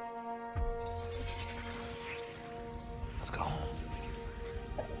 Let's go home.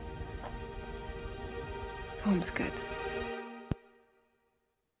 Home's good.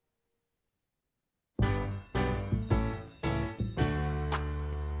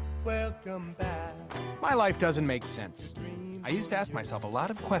 Welcome back. My life doesn't make sense. I used to ask myself a lot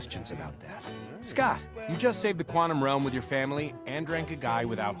of questions about that. Scott, you just saved the quantum realm with your family and drank a guy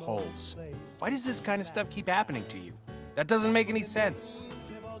without holes. Why does this kind of stuff keep happening to you? That doesn't make any sense.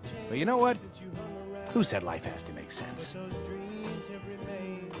 But you know what? Who said life has to make sense?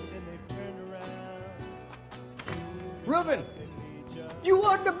 Reuben, you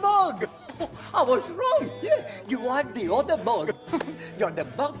are the bug. I was wrong. Yeah, you are the other bug. You're the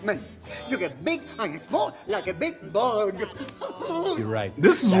bugman. You get big and small like a big bug. You're right.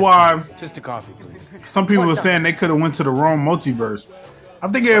 This is why just a coffee, please. Some people were saying they could have went to the wrong multiverse. I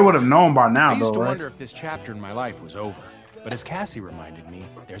think they would have known by now, I used though, to right? wonder if this chapter in my life was over. But as Cassie reminded me,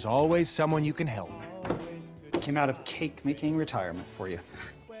 there's always someone you can help. Came out of cake-making retirement for you.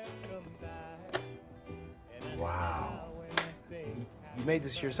 Wow. You made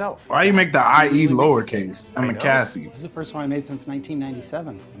this yourself. Why you make the IE lowercase? I'm a Cassie. This is the first one I made since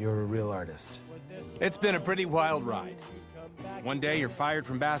 1997. You're a real artist. It's been a pretty wild ride. One day you're fired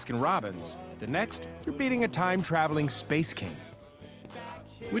from Baskin Robbins. The next, you're beating a time-traveling space king.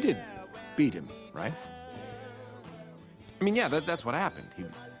 We did beat him, right? I mean, yeah, that's what happened.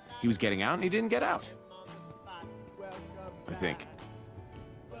 He was getting out and he didn't get out. I think.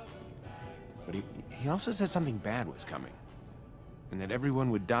 But he also said something bad was coming. And that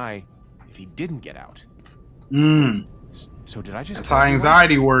everyone would die if he didn't get out. So did I just... That's how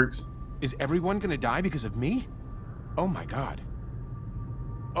anxiety works. Is everyone gonna die because of me? Oh my God.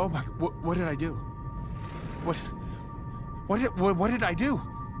 Oh my... What did I do? What did I do?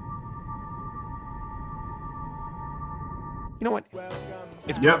 You know what?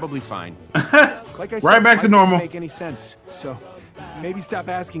 It's probably fine. Like I said, right back to normal. Doesn't make any sense. So maybe stop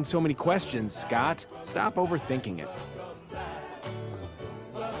asking so many questions, Scott. Stop overthinking it.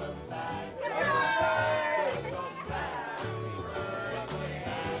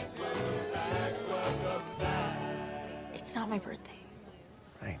 It's not my birthday.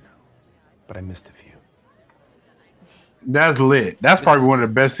 I know, but I missed a few. That's lit. That's probably one of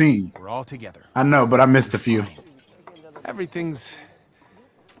the best scenes. We're all together. I know, but I missed a few. Everything's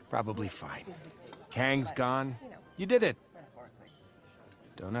probably fine. Kang's gone. You did it.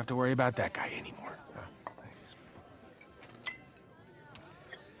 Don't have to worry about that guy anymore. Oh, nice.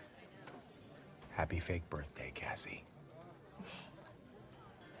 Happy fake birthday, Cassie.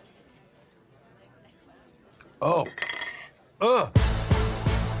 Oh. Ugh.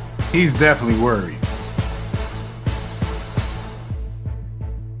 He's definitely worried.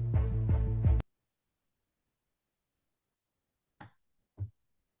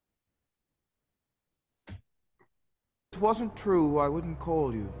 If it wasn't true, I wouldn't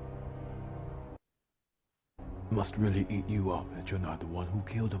call you. Must really eat you up that you're not the one who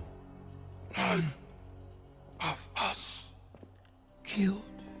killed him. None of us killed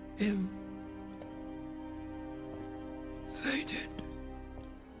him. They did.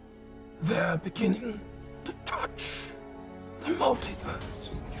 They're beginning to touch the multiverse.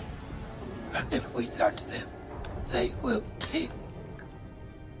 And if we let them, they will take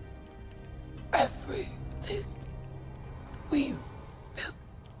everything we've built.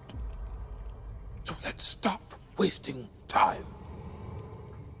 So let's stop wasting time.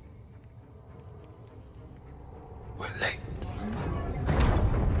 We're late.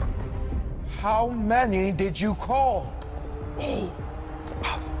 How many did you call? All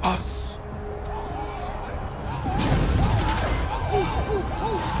of us.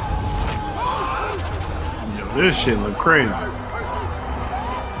 Yo, this shit look crazy.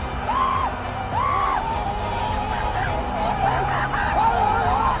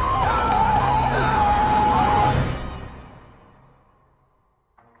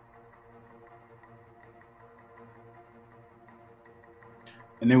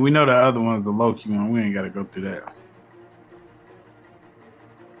 And then we know the other one's the Loki one. We ain't got to go through that.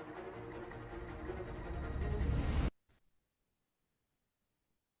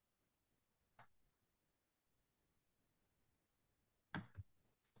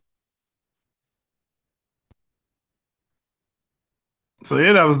 So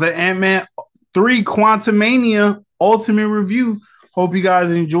yeah, that was the Ant-Man 3 Quantumania Ultimate Review. Hope you guys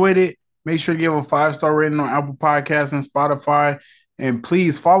enjoyed it. Make sure to give a 5-star rating on Apple Podcasts and Spotify. And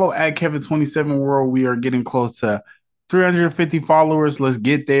please follow at Kevin27 World. We are getting close to 350 followers. Let's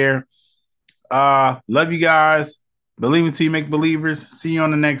get there. Love you guys. Believe until you make believers. See you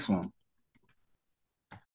on the next one.